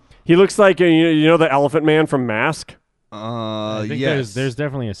 you know the Elephant Man from Mask? I think there's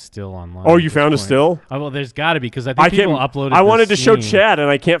definitely a still online. Oh, you found a still? Well, there's got to be, because I think people uploaded I wanted to scene. show Chad, and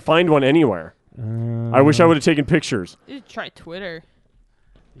I can't find one anywhere. I wish I would have taken pictures. You try Twitter.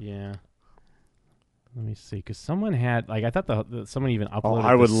 Yeah. Let me see, because someone had I thought someone even uploaded.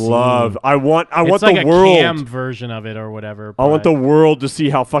 I would the love. scene. I want it's the like world. a cam version of it or whatever. I want the world to see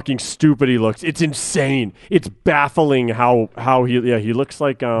how fucking stupid he looks. It's insane. It's baffling how he looks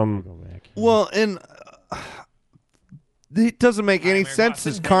like Well, and it doesn't make any sense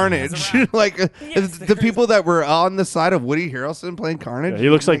as Carnage. Like the people that were on the side of Woody Harrelson playing Carnage. Yeah, he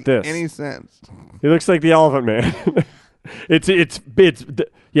looks like this. Any sense? He looks like the Elephant Man.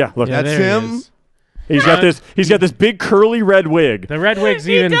 Look, That's him. He's got this big curly red wig. The red wig's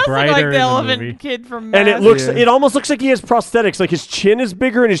He even does brighter look like in the the elephant movie. kid from And Mask. it almost looks like he has prosthetics. Like his chin is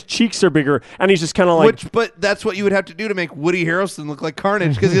bigger and his cheeks are bigger, and he's just kind of like. But that's what you would have to do to make Woody Harrelson look like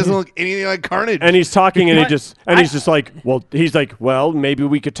Carnage, because he doesn't look anything like Carnage. And he's talking, and he's just like, well, maybe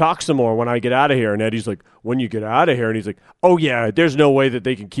we could talk some more when I get out of here. And Eddie's like, when you get out of here, and he's like, oh yeah, there's no way that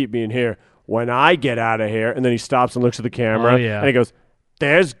they can keep me in here when I get out of here. And then he stops and looks at the camera, Oh, yeah. and he goes,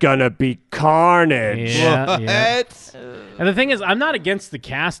 there's gonna be carnage. Yeah, yeah. What? And the thing is, I'm not against the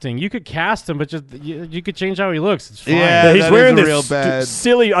casting. You could cast him, but just you could change how he looks. It's fine. Yeah. He's that wearing is this real bad.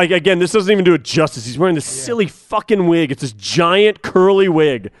 silly, like, again, this doesn't even do it justice. He's wearing this silly fucking wig. It's this giant curly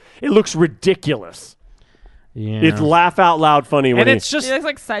wig. It looks ridiculous. Yeah. It's laugh out loud funny when and it's just He looks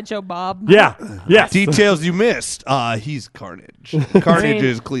like Sideshow Bob. yeah, yes. Details you missed. He's Carnage. Carnage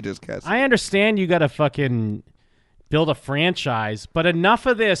is Cletus Cassidy. I understand you got to fucking build a franchise, but enough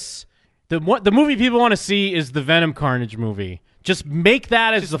of this. The movie people want to see is the Venom Carnage movie. Just make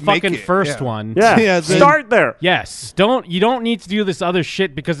that as the make fucking it, first yeah. one. Yeah, Yeah, then- start there. Yes. You don't need to do this other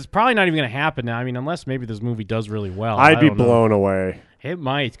shit because it's probably not even going to happen now. I mean, unless maybe this movie does really well. I'd I be don't know. blown away. It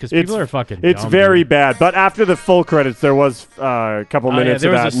might because people are fucking. It's dumb, very dude. bad. But after the full credits, there was a couple Oh, yeah, minutes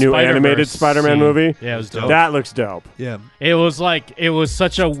there of was that a new Spider-Verse animated Spider-Man scene. movie. Yeah, it was dope. That looks dope. Yeah. It was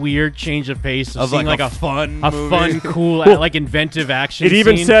such a weird change of pace of Of seeing like like a fun a movie. fun, cool, like inventive action. It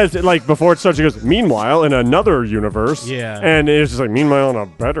even scene. says, like, before it starts, it goes, meanwhile, in another universe. Yeah. And it's just like, meanwhile, in a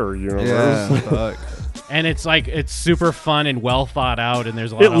better universe. Yeah. Fuck. and it's like it's super fun and well thought out, and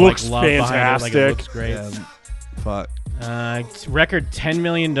there's a lot It of looks like love behind it. Like, fantastic. it looks great. Yeah. Fuck. It's record $10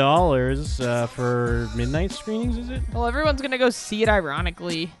 million for midnight screenings. Is it? Well, everyone's gonna go see it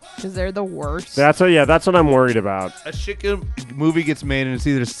ironically because they're the worst. That's what I'm worried about. A shit movie gets made and it's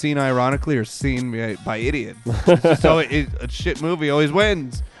either seen ironically or seen by idiots. So a shit movie always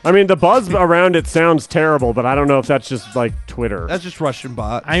wins. I mean, the buzz around it sounds terrible, but I don't know if that's just, like, Twitter. That's just Russian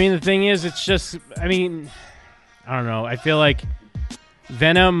bot. I mean, the thing is, it's just. I mean, I don't know. I feel like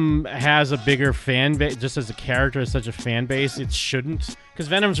Venom has a bigger fan base, just as a character, as such a fan base. It shouldn't, because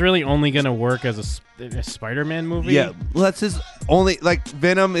Venom's really only going to work as a Spider-Man movie. Yeah, well, that's his only. Like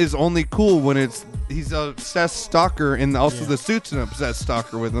Venom is only cool when he's a obsessed stalker, and also the suit's an obsessed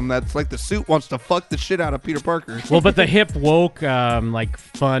stalker with him. That's like the suit wants to fuck the shit out of Peter Parker. Well, but the hip woke, like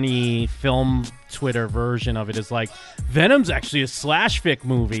funny film Twitter version of it is like Venom's actually a slash fic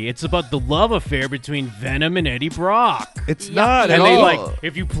movie. It's about the love affair between Venom and Eddie Brock. It's not at And all. they like,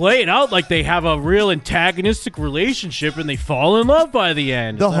 if you play it out like they have a real antagonistic relationship and they fall in love by the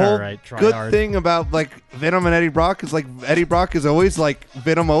end. The It's whole all right, try good hard. thing about like Venom and Eddie Brock is like Eddie Brock is always like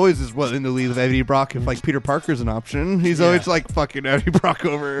Venom always is willing to leave with Eddie Brock if like Peter Parker's an option. He's always like fucking Eddie Brock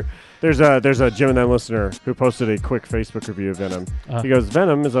over. There's a Jim and Them listener who posted a quick Facebook review of Venom. He goes,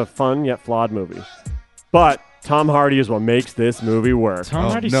 Venom is a fun yet flawed movie. But Tom Hardy is what makes this movie work. Tom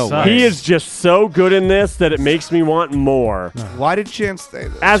Hardy no sucks. way. He is just so good in this that it makes me want more. Why did Chance say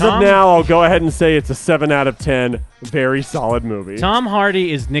this? As Tom- of now, I'll go ahead and say it's a 7 out of 10. Very solid movie. Tom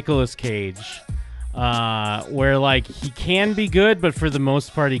Hardy is Nicolas Cage, where like he can be good, but for the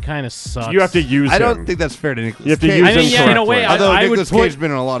most part he kind of sucks. You have to use I him. don't think that's fair to Nicolas You have to Cage. use I mean, him yeah, in a way, correctly. Although I would Nicolas put- Cage's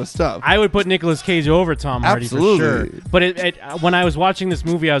been in a lot of stuff. I would put Nicolas Cage over Tom Hardy Absolutely. for sure. But when I was watching this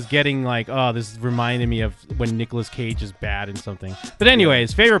movie, I was getting like, oh, this reminded me of when Nicolas Cage is bad in something. But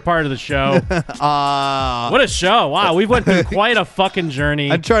anyways, favorite part of the show. What a show. Wow, we went through quite a fucking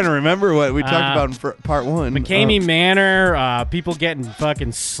journey. I'm trying to remember what we talked about in part one. McCamey Manor, people getting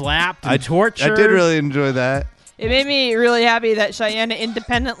fucking slapped and tortured. I did really enjoy that. It made me really happy that Cheyenne,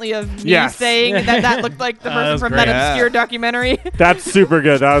 independently of me Yes. saying that looked like the That person was from great. that obscure documentary. That's super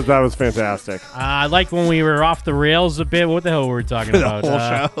good. That was fantastic. I like when we were off the rails a bit. What the hell were we talking about? whole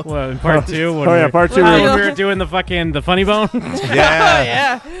show. Well, in part two. When Oh, yeah, we- part 2. Well, when we were doing the funny bone.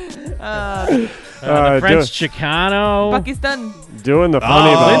 Yeah. Yeah. The French Chicano. Pakistan. Doing the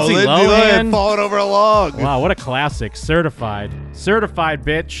funny Oh, bone. Lindsay Lohan. falling over a log. Wow, what a classic. Certified,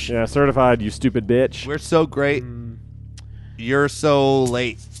 bitch. Yeah, certified, you stupid bitch. We're so great. You're so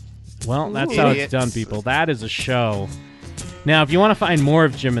late. Well, that's how it's Idiots. done, people. That is a show. Now, if you want to find more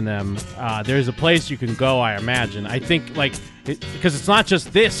of Jim and Them, there's a place you can go, I imagine. I think, because it's not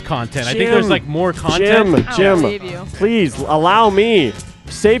just this content. I think there's, more content. Jim, save you. please allow me.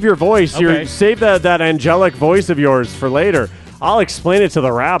 Save your voice. Okay. Save that angelic voice of yours for later. I'll explain it to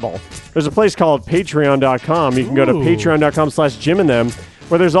the rabble. There's a place called Patreon.com. You can go to Ooh. Patreon.com/Jim and Them,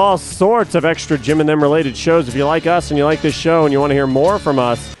 where there's all sorts of extra Jim and Them related shows. If you like us and you like this show and you want to hear more from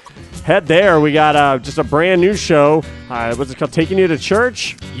us, head there. We got just a brand new show. What's it called? Taking You to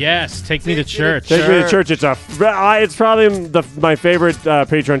Church? Yes, take me to church. Take Me to Church. It's probably my favorite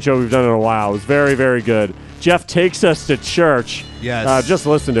Patreon show we've done in a while. It was very, very good. Jeff takes us to church. Yes. Just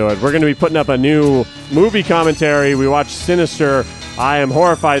listen to it. We're going to be putting up a new movie commentary. We watched Sinister. I am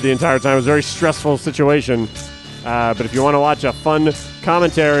horrified the entire time. It was a very stressful situation. But if you want to watch a fun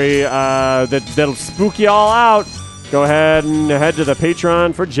commentary that'll spook you all out, go ahead and head to the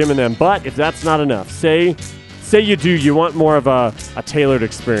Patreon for Jim and Them. But if that's not enough, say say you do, you want more of a tailored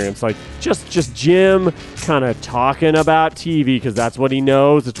experience, like just Jim kind of talking about TV because that's what he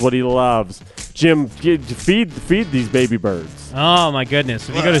knows, it's what he loves. Jim, feed these baby birds. Oh, my goodness.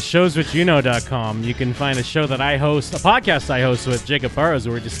 If you go to showswhichyouknow.com, you can find a show that I host, a podcast I host with Jacob Burrows,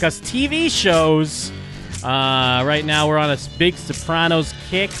 where we discuss TV shows. Right now we're on a big Sopranos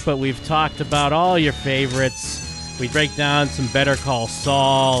kick, but we've talked about all your favorites. We break down some Better Call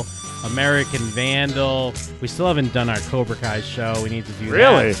Saul, American Vandal. We still haven't done our Cobra Kai show. We need to do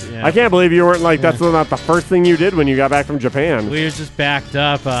Really? that. Yeah. I can't believe you weren't like, that's not the first thing you did when you got back from Japan. We were just backed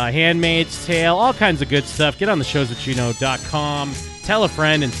up. Handmaid's Tale, all kinds of good stuff. Get on the showswhichyouknow.com. Tell a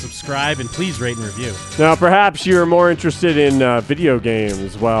friend and subscribe, and please rate and review. Now, perhaps you're more interested in video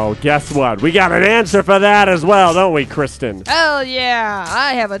games. Well, guess what? We got an answer for that as well, don't we, Kristen? Hell yeah,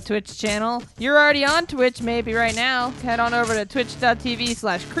 I have a Twitch channel. You're already on Twitch maybe right now. Head on over to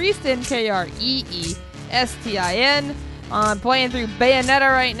twitch.tv/Kreestin, Kreestin. I'm playing through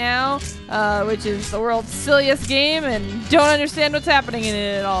Bayonetta right now, which is the world's silliest game, and don't understand what's happening in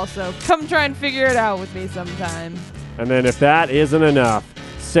it at all, so come try and figure it out with me sometime. And then if that isn't enough,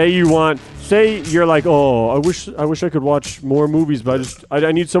 say you're like, oh, I wish I could watch more movies, but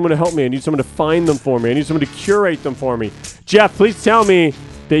I need someone to help me. I need someone to find them for me. I need someone to curate them for me. Jeff, please tell me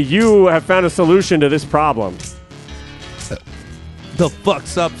that you have found a solution to this problem. The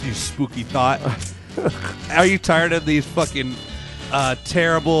fuck's up, you spooky thought? Are you tired of these fucking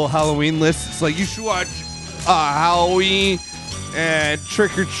terrible Halloween lists? It's like, you should watch Halloween and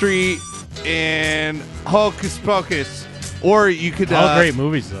Trick or Treat and Hocus Pocus. Or you could... all great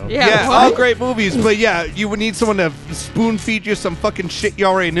movies, though. Yeah, all great movies. But yeah, you would need someone to spoon feed you some fucking shit you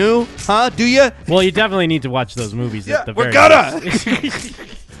already knew. Huh? Do you? Well, you definitely need to watch those movies at the we're very gonna. least.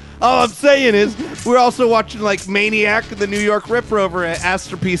 All I'm saying is, we're also watching like Maniac, the New York Ripper over at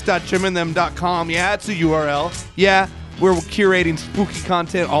astropiece.jimandthem.com. Yeah, it's a URL. Yeah, we're curating spooky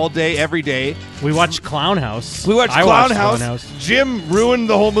content all day, every day. We watched Clown House. We watched I Clown watched House. Clown House. Jim ruined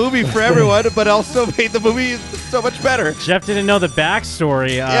the whole movie for everyone, but also made the movie so much better. Jeff didn't know the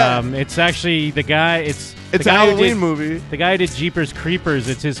backstory. Yeah. It's actually the guy. It's the a guy who Halloween did- movie. The guy who did Jeepers Creepers.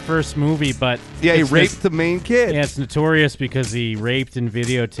 It's his first movie, but Yeah, he it's raped the main kid. Yeah, it's notorious because he raped and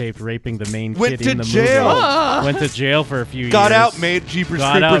videotaped raping the main Went kid to in the jail. movie. Went to jail for a few years. Got out, made Jeepers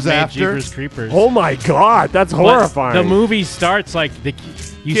Got out, Creepers made after. Jeepers Creepers. Oh my God, that's But horrifying. The movie starts like you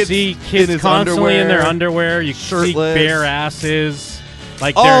Kids see in kids his constantly in their underwear, underwear. You see shirtless. bare asses.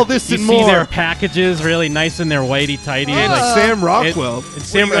 Like All this you and see their more. packages really nice in their whitey tighties. And Like, Sam Rockwell.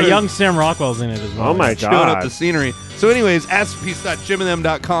 young Sam Rockwell's in it as well. Oh my Showing up God. the scenery. So anyways,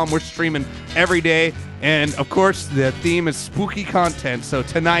 astropiece.jimandthem.com. We're streaming every day. And, of course, the theme is spooky content. So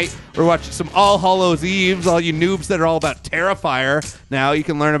tonight, we're watching some All Hallows Eves. All you noobs that are all about Terrifier. Now you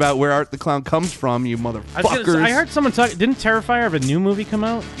can learn about where Art the Clown comes from, you motherfuckers. I heard someone talk. Didn't Terrifier have a new movie come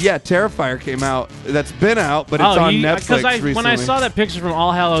out? Yeah, Terrifier came out. That's been out, but it's on Netflix recently. When I saw that picture from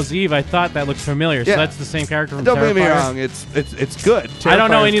All Hallows Eve, I thought that looked familiar. So Yeah. that's the same character from Don't Terrifier. get me wrong. It's good. I don't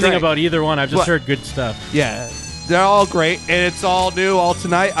know Terrifier's anything great. about either one. I've just What? heard good stuff. Yeah, they're all great, and it's all new, all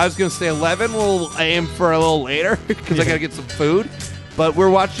tonight. I was going to say 11. We'll aim for a little later because I got to get some food. But we're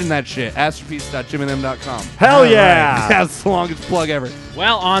watching that shit. Astropiece.jimandthem.com. Hell yeah. That's the longest plug ever.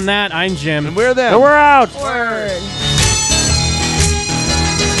 Well, on that, I'm Jim. And we're them. And we're out. Word.